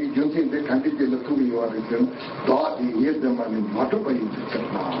파티 존신데 간디들 투비 와르는 다시 예전만은 맞아버린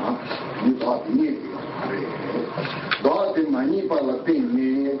듯잖아 이 다시 얘기 다시 많이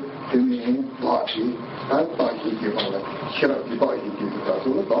발랐더니 때문에 다시 다시 개발을 시작이 바이기가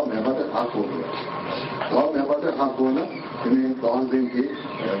또 다음에 하고요. 다음에 하고는 그냥 다음에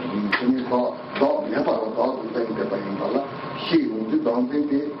그냥 더 내가 더 되게 바인발라 시운지 다음에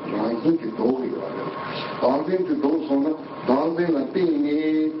많이 도고요. 다음에 도서는 다음에는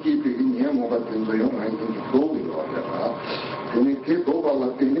땡이 기피니 뭐가 된거요. 많이 도고요. 그냥 그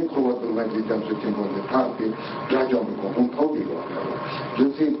도발라 땡이 코어도 많이 잡수 좀 타게 가져오고 공토기요.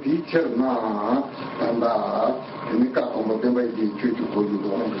 요새 비처나 단다 그러니까 어머님이 이제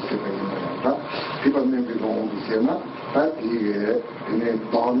주주고도 하는 게 있습니다. 비반면도 오시나 이게 그냥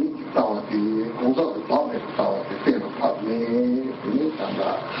돈이 따와디 공사도 밤에 따와디 때로 받네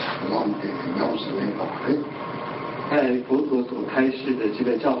그러니까 뭔데 명수네 봐.在佛陀所开示的这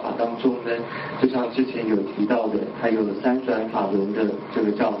个教法当中呢，就像之前有提到的，还有三转法轮的这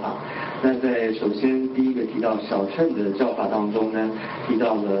个教法。那在首先第一个提到小乘的教法当中呢，提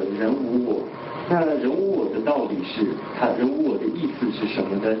到了人无我。那人无我的道理是，人无我的意思是什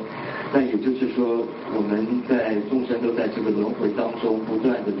么呢？那也就是说，我们在众生都在这个轮回当中不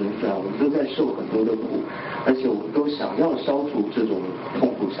断的轮转，我们都在受很多的苦，而且我们都想要消除这种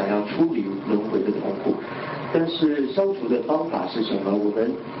痛苦，想要出离轮回的痛苦。但是消除的方法是什么？我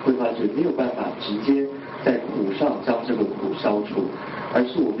们会发觉没有办法直接在苦上将这个苦消除，而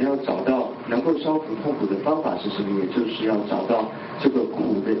是我们要找到能够消除痛苦的方法是什么，也就是要找到这个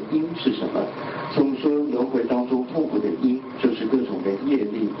苦的因是什么。所以我们说轮回当中痛苦的因就是各种的业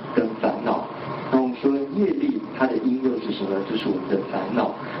力跟烦恼。那我们说业力它的因又是什么？就是我们的烦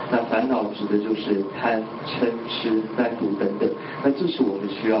恼。那烦恼指的就是贪、嗔、痴、三毒等等。那这是我们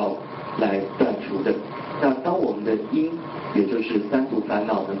需要来断除的。那当我们的因，也就是三毒烦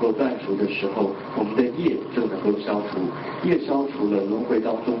恼能够断除的时候，我们的业就能够消除，业消除了，轮回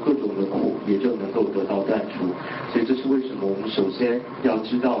当中各种的苦也就能够得到断除。所以这是为什么我们首先要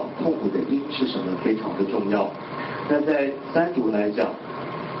知道痛苦的因是什么，非常的重要。那在三毒来讲，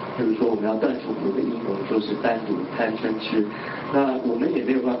就是说我们要断除苦的因，我们说是三毒贪嗔痴。那我们也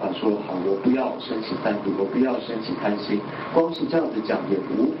没有办法说好，我不要升起三毒，我不要升起贪心，光是这样子讲也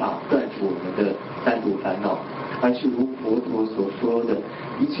无法断除我们的三毒烦恼，而是如佛陀所说的，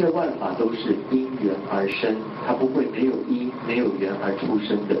一切万法都是因缘而生，它不会没有因没有缘而出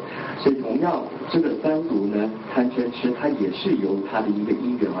生的。所以同样，这个三毒呢，贪嗔痴，它也是由它的一个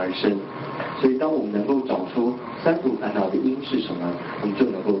因缘而生。所以当我们能够找出三毒烦恼的因是什么，我们就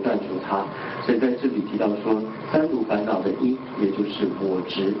能够断除它。所以在这里提到说，三毒烦恼的因也就是我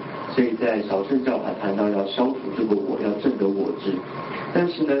执。所以在小乘教法谈到要消除这个我，要证得我执。但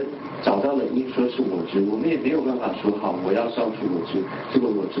是呢，找到了因说是我执，我们也没有办法说好我要消除我执，这个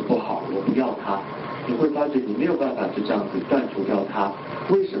我执不好，我不要它。你会发觉你没有办法就这样子断除掉它。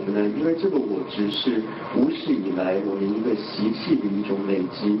为什么呢？因为这个我执是无始以来我们一个习气的一种累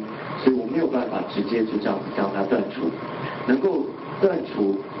积，所以我没有办法直接就这样子将它断除。能够断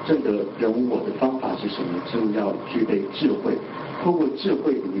除证得人无我的方法是什么？就要具备智慧。通过智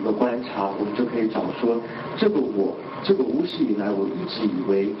慧的一个观察，我们就可以找说，这个我，这个无始以来我一直以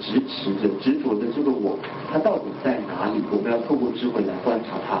为执着的这个我，它到底在哪里？我们要透过智慧来观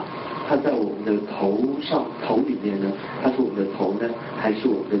察它。它在我们的头里面呢？它是我们的头呢，还是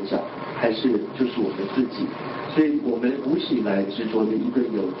我们的脚，还是就是我们自己？所以我们无始以来执着的一个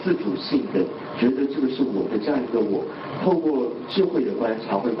有自主性的，觉得这个是我的这样一个我，透过智慧的观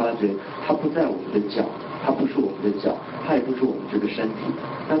察，会发觉它不在我们的脚，它不是我们的脚，它也不是我们这个身体。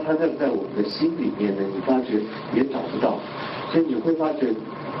那它在我们的心里面呢？你发觉也找不到，所以你会发觉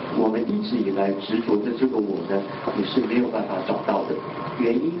我们一直以来执着的这个我呢，也是没有办法找到的。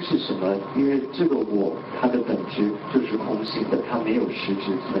原因是什么？因为这个我它的本质就是空性的，它没有实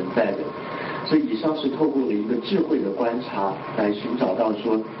质存在的。所以以上是透过了一个智慧的观察来寻找到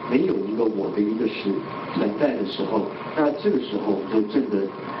说没有一个我的一个实存在的时候，那这个时候我们就真的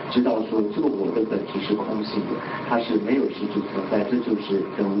知道说这个我的本质是空性的，它是没有实质存在，这就是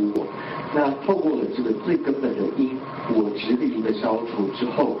人无我。那透过了这个最根本的因我执的一个消除之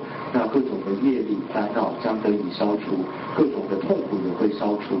后，那各种的业力烦恼将得以消除，各种的痛苦也会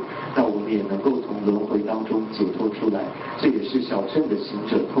消除，那我们也能够从轮回当中解脱出来。这也是小乘的行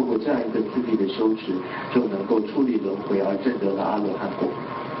者透过这样一个自力的修持，就能够出离轮回而证得了阿罗汉果。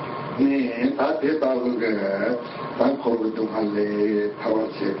 네, 다 대다르게 단콜로 좀 할래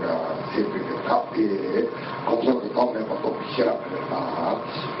타워체가 세비가 답게 공사가 다음에 또 시작했다.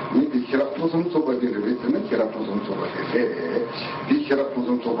 이 시작 부선 소바디를 했으면 시작 부선 소바디에 이 시작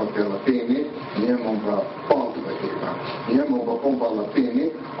부선 소바디라 때문에 이 뭔가 뻥도 되니까 이 뭔가 뻥발라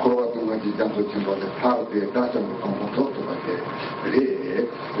때문에 코로나도 같이 장소 친구들 타르게 다정을 공부도 되게 그래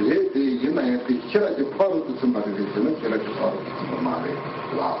그래 이나에 시작이 바로 듣는 말이 되면 시작이 바로 듣는 말이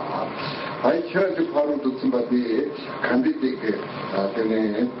와 아이 시작이 바로 듣는 말이 간디되게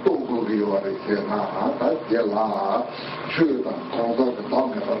되네 또 그게 와르세나 다 제라 주다 공사가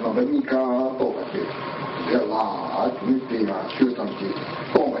다음에 나니까 또 같이 제라 니티가 주던지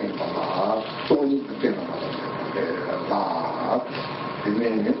또 많이 봐라 또니 되는 거라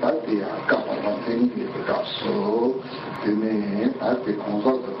되네 다디야 까봐라 생기게 값소 되네 다디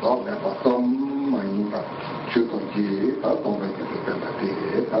공사가 다음에 봤던 많이 봐 주던지 다 동네에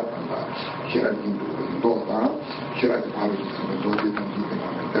되는데 다 간다 시라진 도다 시라지 바로 있으면 도지 던지게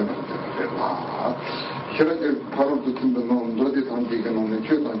되는 데라 시라지 바로 듣는 놈 도지 던지게 놈은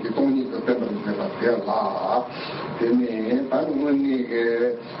주던지 동네에 되는 데라 되네 다른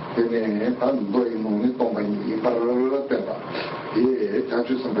분에게 되네 다른 너희 놈이 동네에 이발을 된다 예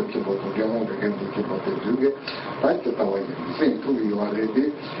자주 선배님부터 경험을 견디기부터 두게 다시 나와요 생투이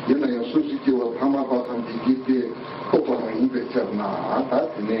와래디 얘는 수수기와 파마바탕 디기티 코파는 인베처나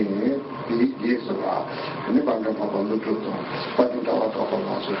다네 디기에서가 근데 방금 봐도 좀 빠진다고 하고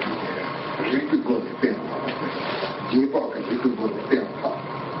나서 리그고에 뺀다 제바가 리그고에 뺀다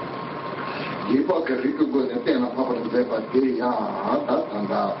제바가 리그고에 뺀다 파파는 제바게야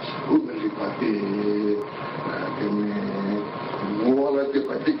다단다 우리바데 되네 뭐라 때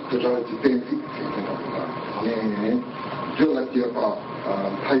빠지 그러지 땡기 네 저가 뛰어봐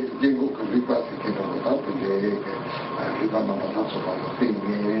타이 딩고 그 리바스 기도가 근데 리바만 나서 봐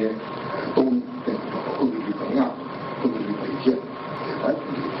때문에 동 때문에 우리가 우리가 이제 제가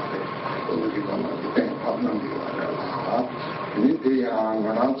우리가 때 밥는 거라 근데야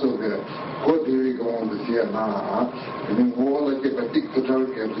나서게 거기가 온듯이야 근데 뭐라 때 빠지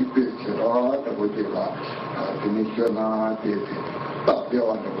그렇게 리베스라 그거가 디미셔나 때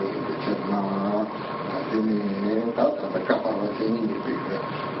답변하고 있잖아 되네 다다 까봐라 생기게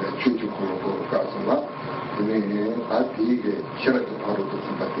추주고로 가서나 되네 다 뒤에 시작도 바로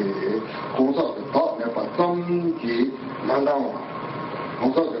듣는다게 공사도 더 내가 점기 만나와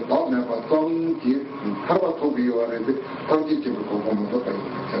공사도 더 내가 점기 하루도 비워는데 점기집을 공부도 다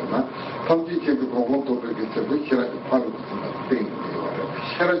있잖아 점기집을 공부도 그렇게 시작도 바로 듣는다게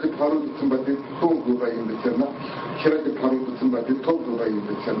시작도 바로 듣는다게 또 그가 있는데잖아 시작도 바로 듣는다게 또 그가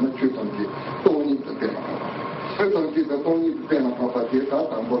있는데잖아 주던지 돈이 되잖아 세상지가 돈이 되나 파파티가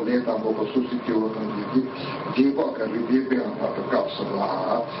담보 내 담보가 수수기로 던지지 제바가 리베베가 파파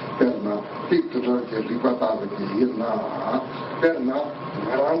값을라 perna 틱토저 리바타가 있나 perna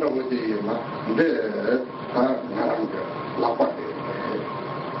나란도 되나 근데 다 나란도 라파데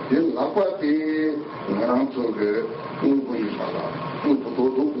이 라파티 나란 쪽에 누구이 봐라 누구도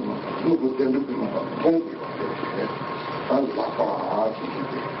누구 되는 거 통이 다 라파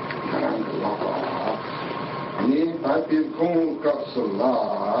나란도 라파 이 바티 공값을라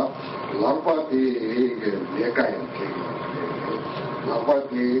라파티 내가인게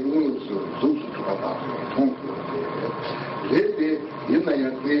라파티 무슨 수수가다 통이 레데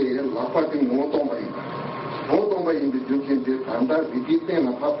이나야게 라파티 모동바인데 중심데 단다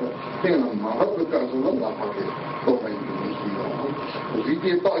리디테나 파파 테나 마하트 가서는 라파티 도바인데 무시요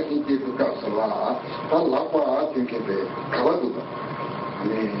리디 빠진데 가서라 다 라파 팅케데 가와두다 네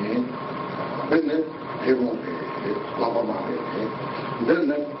근데 대부분 라바마에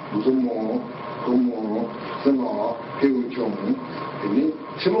근데 무슨 뭐 그뭐 스노 배우종 이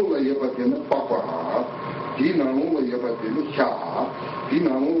친구가 예받는 빠빠 디나무가 예받는 샤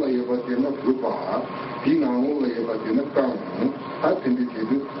디나무가 예받는 루파 디나무가 예받는 강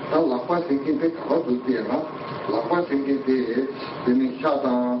아텐디티드 다 라파 생긴데 가봐도 되나 라파 생긴데 되는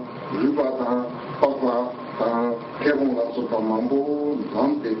샤다 루파다 빠빠 개봉가서 방망보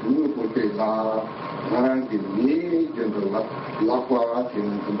남대 눈을 볼 때가 나란히 미전들라 라과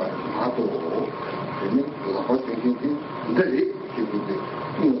되는 말 하도 되는 라과 생긴지 근데 기분이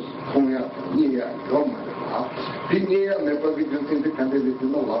통야 이해야 이런 말이야 비니야 매번 비전인데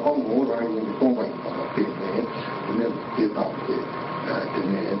간데들은 라과 뭐라는 공부가 있다 때문에 근데 대답게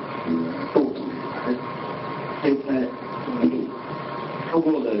되네 또透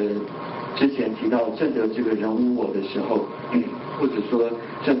过了之前提到证得这个人无我的时候，或者说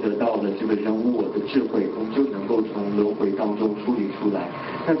证得到了这个人无我的智慧，我们就能够从轮回当中处理出来。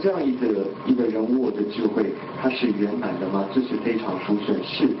那这样一个人无我的智慧，它是圆满的吗？这是非常殊胜，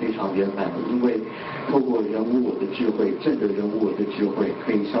是非常圆满的。因为透过人无我的智慧，正的人无我的智慧，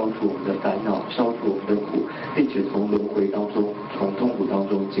可以消除我们的烦恼，消除我们的苦，并且从轮回当中，从痛苦当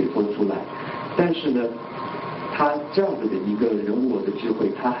中解脱出来。但是呢，他这样子的一个人无我的智慧，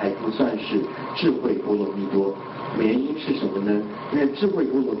他还不算是智慧波罗蜜多。原因是什么呢？因为智慧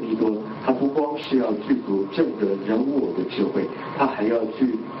波罗蜜多，它不光是要具足证得人无我的智慧，它还要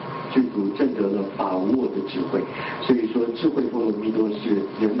具足证得了法无我的智慧。所以说，智慧波罗蜜多是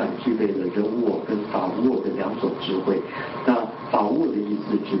圆满具备了人无我跟法无我的两种智慧。那法无我的意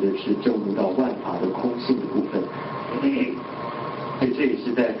思指的是证悟到万法的空性的部分。所以这也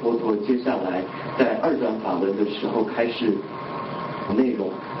是在佛陀接下来在二转法轮的时候开始内容，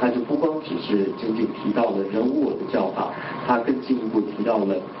它就不光只是仅仅提到了人无我的教法，它更进一步提到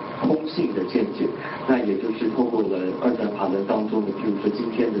了空性的见解。那也就是透过了二转法轮当中的，譬如说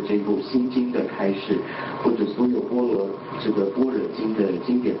今天的这部心经的开示，或者所有般若经的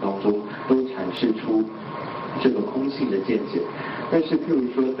经典当中，都阐释出这个空性的见解。但是譬如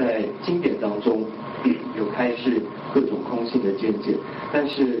说在经典当中有开示各种空性的见解，但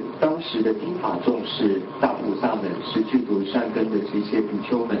是当时的听法众是大菩萨们，是具足善根的这些比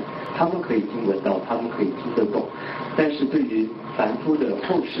丘们，他们可以听得到，他们可以听得懂。但是对于凡夫的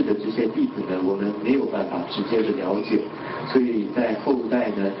后世的这些弟子呢，我们没有办法直接的了解。所以在后代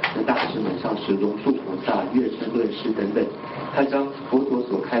呢，大师们像是龙树菩萨、月称论师等等，他将佛陀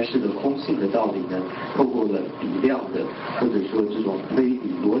所开示的空性的道理呢，透过了比量的或者说这种推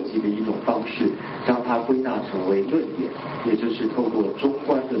理逻辑的一种方式，将它归纳成为论点，也就是透过中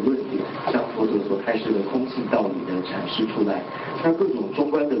观的论点，将佛陀所开示的空性道理呢阐释出来。那各种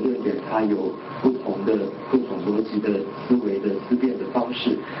中观的论点，它有不同的各种逻辑的思维的思辨的方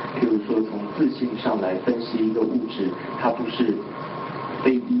式。譬如说从自性上来分析一个物质，它不是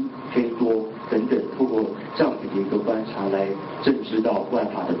非一非多等等，透过这样子的一个观察来证知到万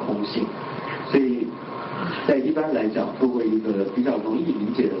法的空性。所以在一般来讲，透过一个比较容易理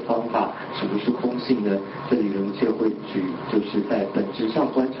解的方法，什么是空性呢？这里仁切会举，就是在本质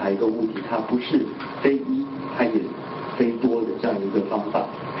上观察一个物体，它不是非一，它也非多的这样一个方法。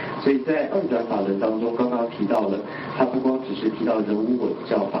所以在二转法轮当中，刚刚提到了，它不光只是提到人无我的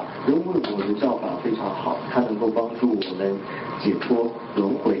教法，人无我的教法非常好，它能够帮助我们解脱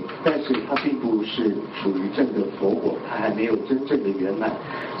轮回，但是它并不是属于正的佛果，它还没有真正的圆满。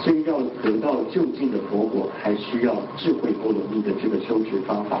所以要得到究竟的佛果，还需要智慧波罗蜜的这个修持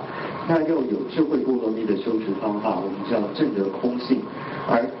方法。那要有智慧波罗蜜的修持方法，我们就要证得空性。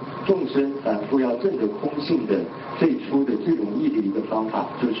而众生反复要证得空性的最初的最容易的一个方法，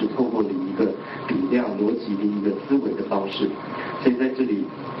就是透过了一个比量逻辑的一个思维的方式。所以在这里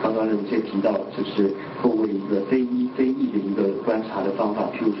刚刚仁切提到，就是透过一个非一非异的一个观察的方法。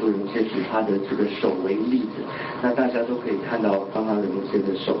譬如说仁切举他的这个手为例子，那大家都可以看到刚刚仁切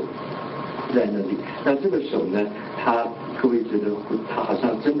的手在那里。那这个手呢，各位觉得它好像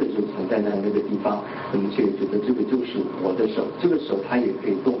真的就存在在那个地方，仁切觉得这个就是我的手。这个手它也可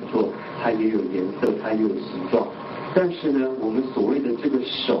以动作，它也有颜色，它也有形状。但是呢，我们所谓的这个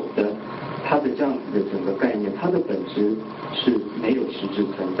手的它的这样子的整个概念，它的本质是没有实质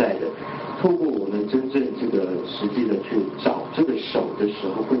存在的。透过我们真正这个实际的去找这个手的时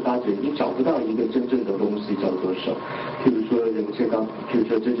候，会发觉你找不到一个真正的东西叫做手。譬如说仁切刚，譬如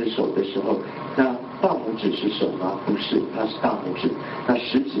说这只手的时候，那大拇指是手吗？不是，它是大拇指。那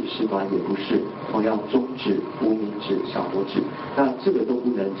食指是吗？也不是。同样，中指、无名指、小拇指，那这个都不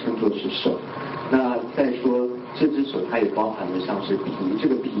能称作是手。那再说这只手，它也包含了像是皮，这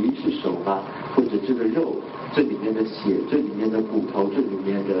个皮是手吗？或者这个肉，这里面的血，这里面的骨头，这里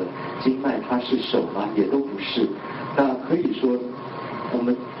面的经脉，它是手吗？也都不是。那可以说，我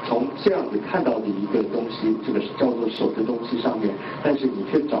们从这样子看到的一个东西，这个叫做手的东西上面，但是你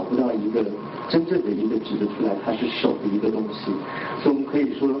却找不到一个真正的一个指得出来它是手的一个东西。所以我们可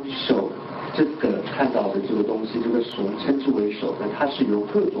以说手这个看到的这个东西，这个手称之为手呢，它是由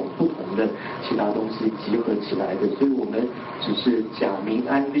各种不同的其他东西集合起来的，所以我们只是假名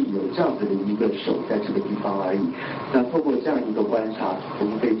安立有这样子的一个手在这个地方而已。那透过这样一个观察，我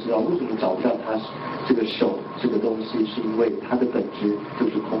们可以知道为什么找不到它这个手这个东西，是因为它的本质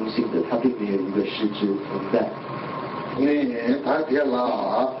就是空性的，它并没有一个实质存在。因为他别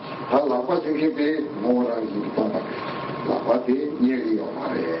拉，他老婆就是被我让一个老婆的你也有嘛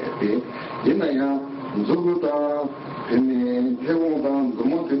的，因为呀，如果他平民台湾当怎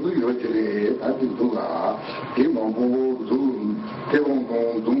么都有起来，他就都啊，地方不如台湾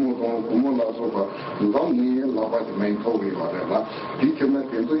当怎么当怎么老说话，老年老婆就没口味嘛的嘛，以前呢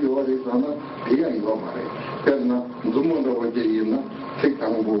变成有的啥呢，别样有嘛的，但是呢，怎么都会这样呢？非常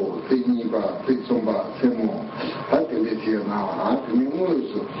공부, 대니가, 대송바, 세모, 다 되겠지나,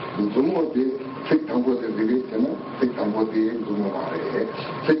 그러면서 좀어디 색탐보들이 있잖아, 색탐보들이 좀 말해,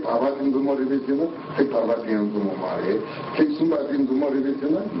 색바바딘 좀 말해잖아, 색바바딘 좀 말해, 색순바딘 좀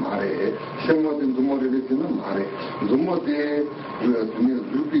말해잖아, 말해, 세모딘 좀 말해잖아, 말해, 좀어디 그냥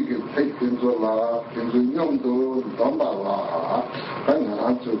루비게 색된줄라, 된줄념도 담바라,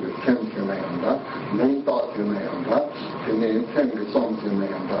 그냥 저기 캠ป์한다, 맹다한다, 그냥 캠ป์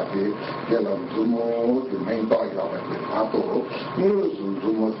성한다, 얘가 좀 맹다이라고 하고, 무슨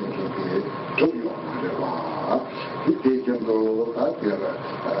좀 봐. 이 대전도 다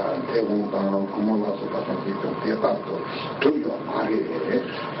대공당 구멍나서 같은 게 대답도 들려 말해.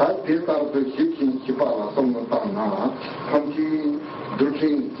 다 대답도 시킨 시바라 성는 땅나 함께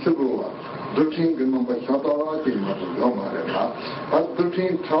들킨 쓰고 들킨 그 넘버 샤다와 되는 거 말해라. 아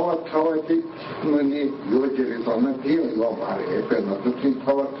들킨 타와티 뭐니 요제에서는 비요 말해. 그래서 들킨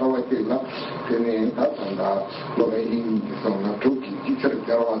타와티라 그네 다 산다. 너의 인성나 두기 지처럼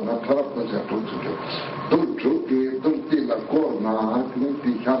자라나 타락도자 도주게 돈티라 코나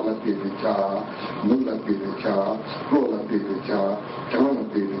그니티샤라 티비차 누라 티비차 로라 티비차 장나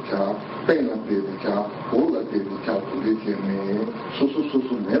티비차 페나 티비차 오라 티비차 도리체네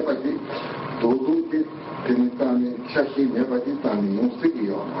수수수수 매바디 도도게 테니타니 차시 매바디 타니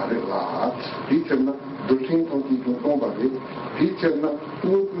용스기요 말해라 디처나 도신 통기 공부하게 디처나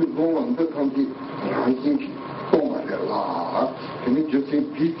우그 공원도 통기 라이징기 공부하라 그니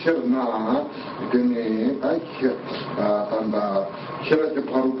조신 디처나 그니 아이셔 단다 시라지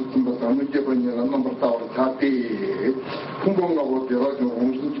바로 붙은 거 사무제 번역은 넘버 타워 자티 공공하고 대화중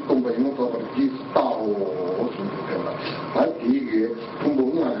공신지 공부하는 거 비슷하고 순서대로 아 이게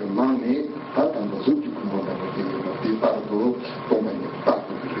공공하는 마음이 다 단다 수지 공부하는 거 비슷하고 공부하는 거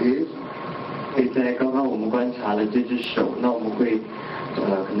그래 所以在刚刚我们观察了这只手，那我们会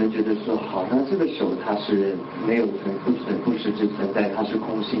可能觉得说，好，那这个手它是没有不实质存在，它是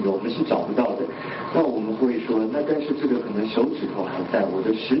空性的，我们是找不到的。那我们会说，那但是这个可能手指头还在，我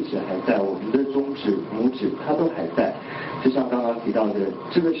的食指还在，我们的中指、拇指它都还在。就像刚刚提到的，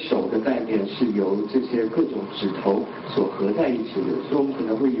这个手的概念是由这些各种指头所合在一起的，所以我们可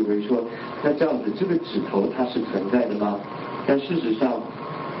能会以为说，那这样子这个指头它是存在的吗？但事实上，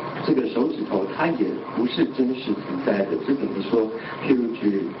这个手指头它也不是真实存在的，这怎么说？譬如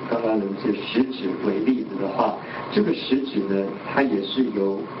举刚刚的这食指为例子的话，这个食指呢，它也是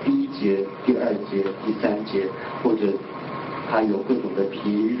由第一节、第二节、第三节，或者它有各种的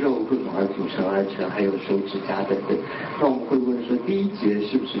皮肉各种而组成而成，还有手指甲等等。那我们会问说，第一节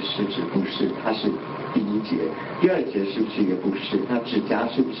是不是食指？不是，它是第一节。第二节是不是也不是？那指甲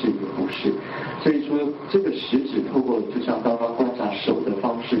是不是也不是？所以说，这个食指透过就像刚刚观察手的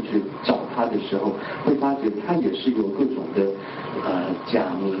方式去找它的时候，会发觉它也是由各种的假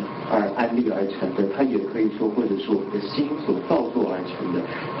名而安立而成的，它也可以说或者说我们的心所造作而成的，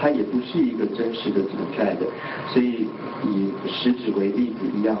它也不是一个真实的存在的。所以以食指为例子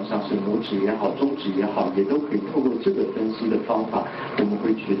一样，像是拇指也好，中指也好，也都可以透过这个分析的方法，我们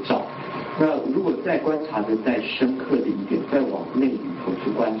会去找。那如果再观察的再深刻的一点，再往内里头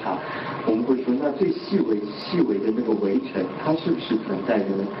去观察，我们会说，那最细微的那个微尘，它是不是存在的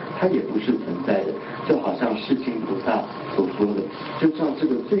呢？它也不是存在的，就好像释迦菩萨所说的，就像这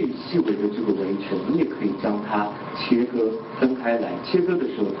个最细微的这个微尘，你也可以将它切割分开来。切割的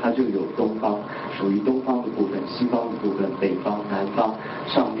时候，它就有东方，属于东方的部分、西方的部分、北方、南方、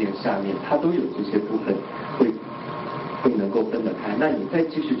上面、下面，它都有这些部分会能够分得开。那你再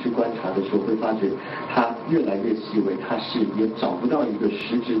继续去观察的时候，会发觉它越来越细微，它是也找不到一个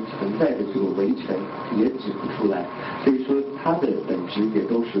实质存在的这个微尘，也指不出来。所以说它的本质也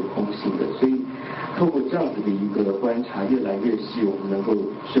都是空性的。所以透过这样子的一个观察越来越细，我们能够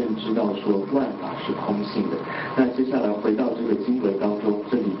认知到说万法是空性的。那接下来回到这个经文当中，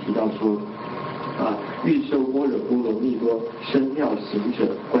这里提到说欲受般若波罗蜜多深妙行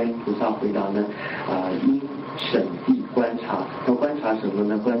者，观音菩萨回答呢，应审谛观察，要观察什么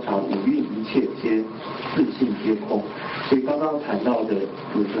呢？观察五蕴一切皆自性皆空。所以刚刚谈到的，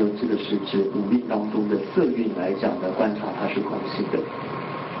比如说这个是指五蕴当中的色蕴来讲的观察，它是空性的。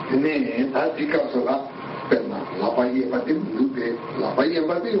他提告诉他。老百姓把这路给老百姓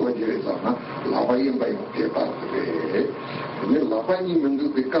把这我觉得什么？老百姓把有铁打的，你老百姓们都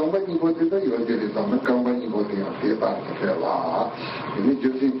对刚把你过这个有觉得什么？刚把你过这样铁打的啦，你就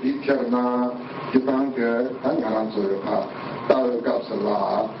是地铁呢，就当个俺做的到告诉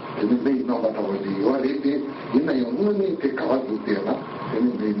啦，你没弄到他问题，我你那用我们给搞住的了，你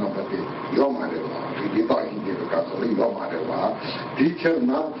没弄到的，要买的啦，你到现在告诉你要买的啦，地铁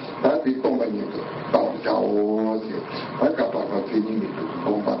呢，他得动了你的。到家我去，我搞到个最近的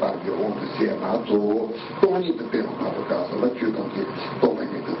工些那做多年的变化的告诉了举动的多年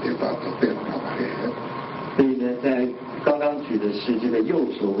的对吧的变化的。所以呢，在刚刚举的是这个右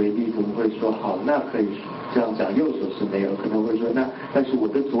手为例，我们会说好，那可以这样讲，右手是没有，可能会说那但是我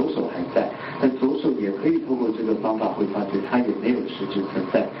的左手还在，但左手也可以透过这个方法会发觉它也没有实质存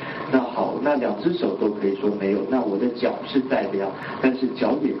在。那好，那两只手都可以说没有，那我的脚是在的呀，但是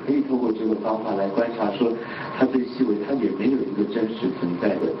脚也可以透过这个方法来观察说它最细微，它也没有一个真实存在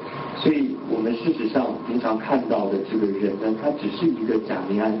的。所以我们事实上平常看到的这个人呢，他只是一个假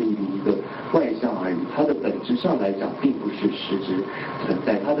名案例的一个外象而已，它的本质上来讲并不是实质存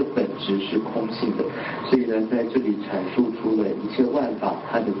在，它的本质是空性的。所以呢，在这里阐述出了一切万法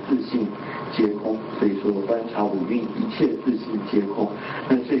它的自性皆空，所以说观察五蕴一切自性皆空。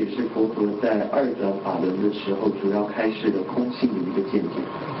那这也是佛陀在二转法轮的时候主要开示的空性的一个见解。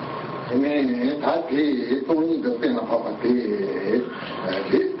因为他给多年的变了泡泡的，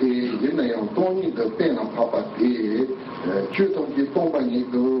给因为用多年的变了泡泡的，举动的东半年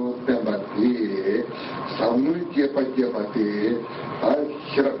都变了的，三年结巴的，他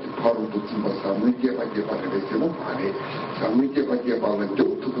写了的跑路都怎么三年结巴的什么嘛的，三年结巴了就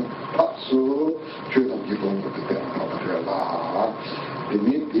这个他说举动的东西的变了泡泡的啦。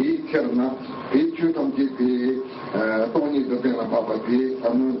你第天呢，第举动的多年的变了泡泡的，他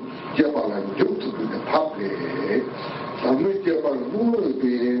们结巴了就这个他的，他们结巴了我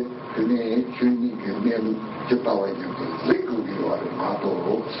的，可能去年跟年就到外面的这个地方的码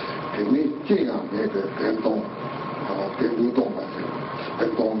头，可能这样那个变动，变动嘛是，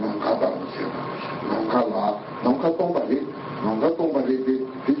变动能看到是嘛，能看啦，能看东北的，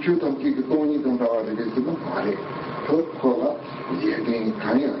第举动这个多年的到外面的什么嘛的。好了，也跟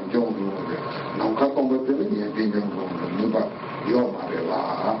看样中的，能看东北的也跟中的，明白？要嘛的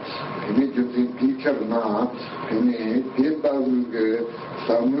啦，肯定就是第七呢，肯定第到那个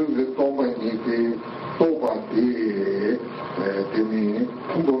咱们的东北那个东北的，肯定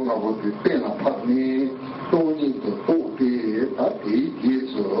通过那个的变了法呢，多年的多的，他第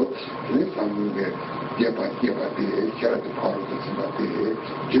一说，那咱们的结巴的，现在就跑了什么的，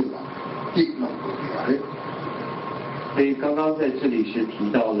就了，第那个的。所以刚刚在这里是提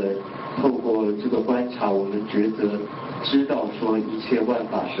到了，透过这个观察，我们觉得知道说一切万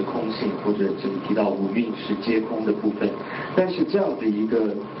法是空性，或者这里提到五蕴是皆空的部分。但是这样的一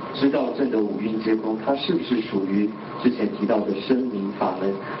个知道证的五蕴皆空，它是不是属于之前提到的声明法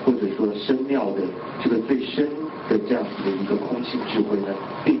门，或者说深妙的这个最深的这样子的一个空性智慧呢？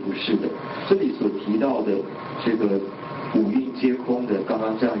并不是的。这里所提到的这个五蕴皆空的刚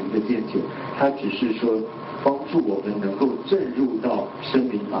刚这样一个见解，它只是说帮助我们能够证入到声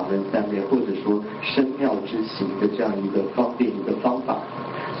明法门三昧，或者说深妙之行的这样一个方便一个方法。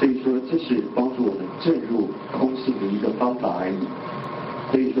所以说这是帮助我们证入空性的一个方法而已。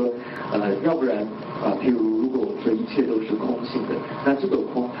所以说要不然譬如果我们说一切都是空性的，那这个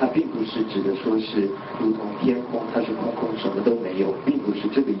空它并不是指的说是如同天空，它是空什么都没有，并不是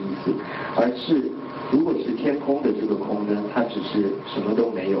这个意思，而是如果是天空的这个空呢，它只是什么都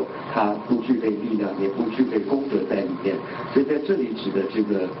没有，它不具备力量，也不具备功德在里面。所以在这里指的这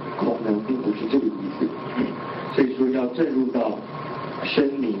个空呢，并不是这个意思。所以说要证入到声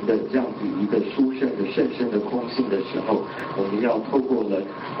明的这样子一个殊胜的甚深的空性的时候，我们要透过了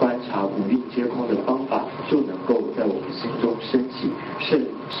观察五蕴皆空的方法，就能够在我们心中升起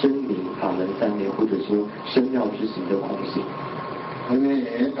声明法门三昧，或者说深妙之行的空性。因为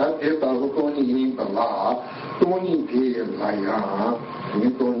他提到过多年的啦，多年的来呀，因为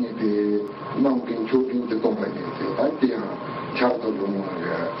多年的农民出兵的东北人，他这样差不多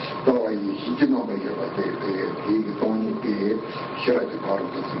到了西京那边去了，这个多年的现在就跑了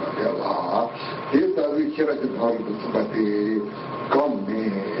不怎么的啦，这到了现在就跑了不怎么的，刚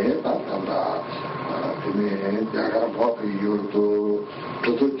没打他啦，这边两个跑的有都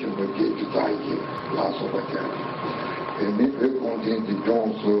经过这就在一拉说不讲。你会空间的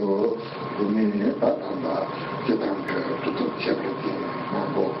中枢，你打他们这堂课都前面的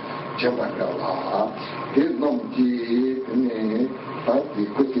那个前半了啦，这弄的你打的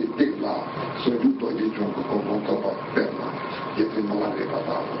不是对啦，所以多的中国公共做法变了，也是那里个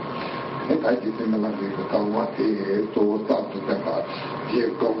大了。你睇住啲乜嘢個講話嘅做得就得啦，啲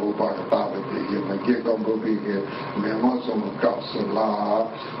講冇辦法打嘅嘢，咪啲講冇俾嘅，咪我送教師啦，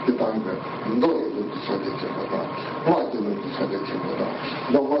啲當嘅唔多嘢都唔使你聽得到，我就唔使你聽得到，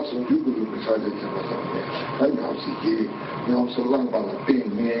那我送呢個唔使你聽得到嘅，喺有時嘅，有時諗法嚟變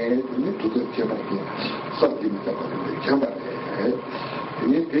嘅，你都都聽得見，甚至唔得嘅，聽得嘅。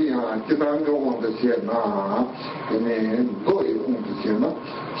你这样这当个往的些呐，你多有往的些呐，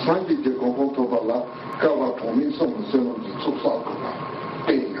上级就公公头发了，搞个透明送的时候是出少个了，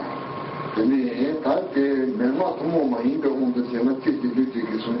对呀，怎么嘛应该我们现在这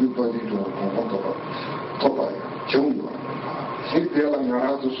个从就到这种公共到吧呀，教育啊。现在了，俺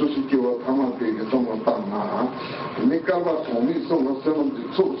还是说是叫他们这个怎么当啊？你干嘛同意什么什么的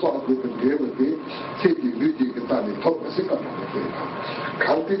做啥子的别的的，这个绿这个大的他不是干嘛的对吧？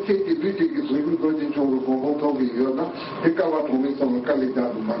看的这个绿这个所以说这种公共套的以后呢，你干嘛同意什么干的家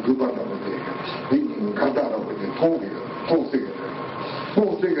的嘛就把他们这个，你看到了我就通这个通这个。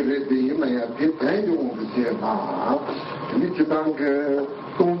通这个人等于那样，别太用这些嘛。你就当个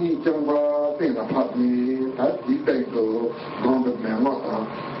东尼讲吧，对了，他第代个讲的蛮好的，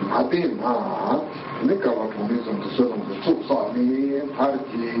马对嘛。你搞了同类种的这种的做啥呢？他的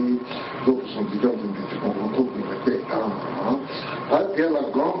都不是比较正的，就公共透明的对当。他给了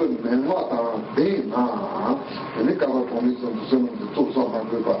讲的蛮好的，对嘛。你搞了同类种的这种的做啥嘛？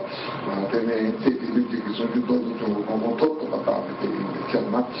对吧？对呢，这个说就到这种公共透明的大的这个。讲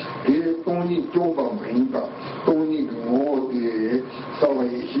嘛，这东西中国明白，东西我的稍微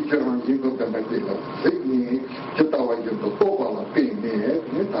西方人都这么对了，所以你知道我就多把了背面，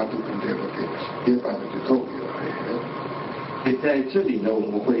你打就跟这个别把它就透明了。所以在这里呢，我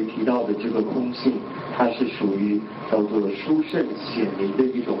们会提到的这个空性，它是属于叫做殊胜显明的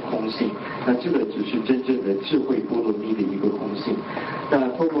一种空性。那这个只是真正的智慧波罗蜜的一个空性。那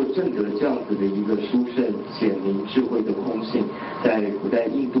透过正德这样子的一个殊胜显明智慧的空性，在古代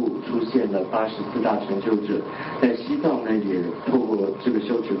印度出现了84大成就者，在西藏呢也透过这个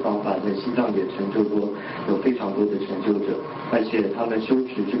修持方法，在西藏也成就过有非常多的成就者，而且他们修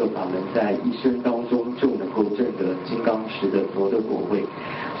持这个法门在一生当中就能够证得金刚持的佛的果位。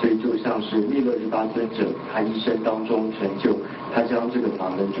所以就像是密勒日巴尊者，他一生当中成就，他将这个法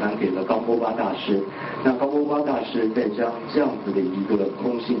门传给了冈波巴大师。那冈波巴大师再将这样子的一个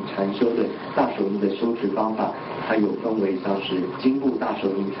空性禅修的大手印的修持方法，它有分为像是经部大手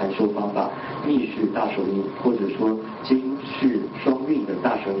印禅修方法、密续大手印，或者说经续双运的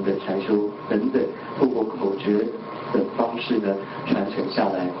大手印的禅修等等，透过口诀的方式呢传承下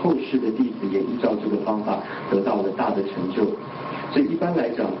来，后世的弟子也依照这个方法得到了大的成就。所以一般来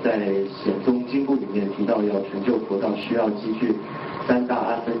讲，在显宗经部里面提到要成就佛道，需要积聚3大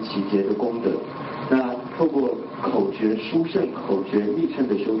阿僧祇劫的功德。那透过口诀、殊胜口诀、密乘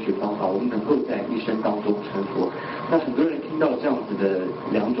的修持方法，我们能够在一生当中成佛。那很多人听到这样子的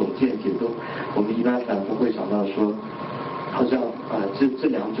两种见解，我们一般反复会想到说，好像这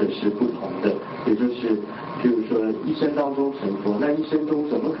两者是不同的，也就是比如说一生当中成佛，那一生中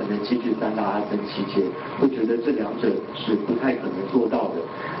怎么可能积聚3大阿僧祇劫？会觉得这两者是不太可能做到的。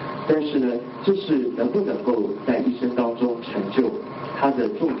但是呢，这是能不能够在一生当中成就，它的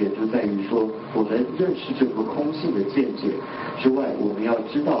重点就在于说，我们认识这个空性的见解之外，我们要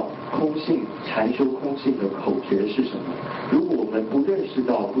知道空性禅修空性的口诀是什么。如果我们不认识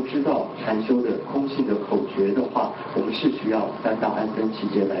到、不知道禅修的空性的口诀的话，我们是需要3大阿僧祇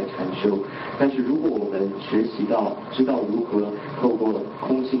劫来禅修。但是如果我们学习到、知道如何透过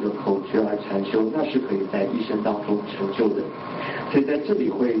空性的口诀而禅修，那是可以在一生当中成就的。所以在这里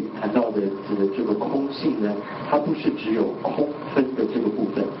会谈到的这个空性呢，它不是只有空分的这个部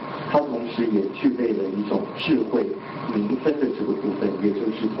分，它同时也具备了一种智慧明分的这个部分，也就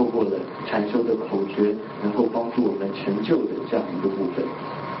是透过了禅修的口诀，能够帮助我们成就的这样一个部分。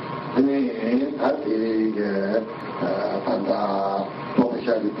因为他这个大家多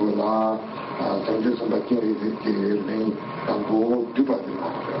下的多啦，成就什么经历的人当过对吧的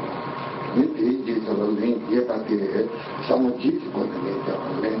嘛。你第一就是人也把这什么基础的那叫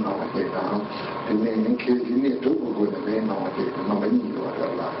人脑袋上，你开始你走过的人脑袋那么你就知道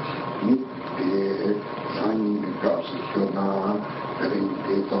了，你的上你的告诉说呢，人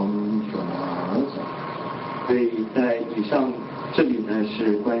的中说呢。所以在以上这里呢，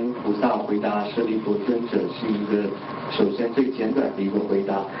是观音菩萨回答舍利弗尊者，是一个首先最简短的一个回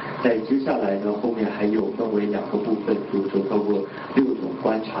答。在接下来呢，后面还有分为2个部分，比如说透过6种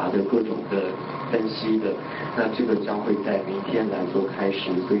观察的各种的分析的，那这个将会在明天来做开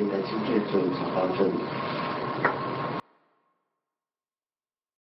始，所以呢，今天就讲到这里。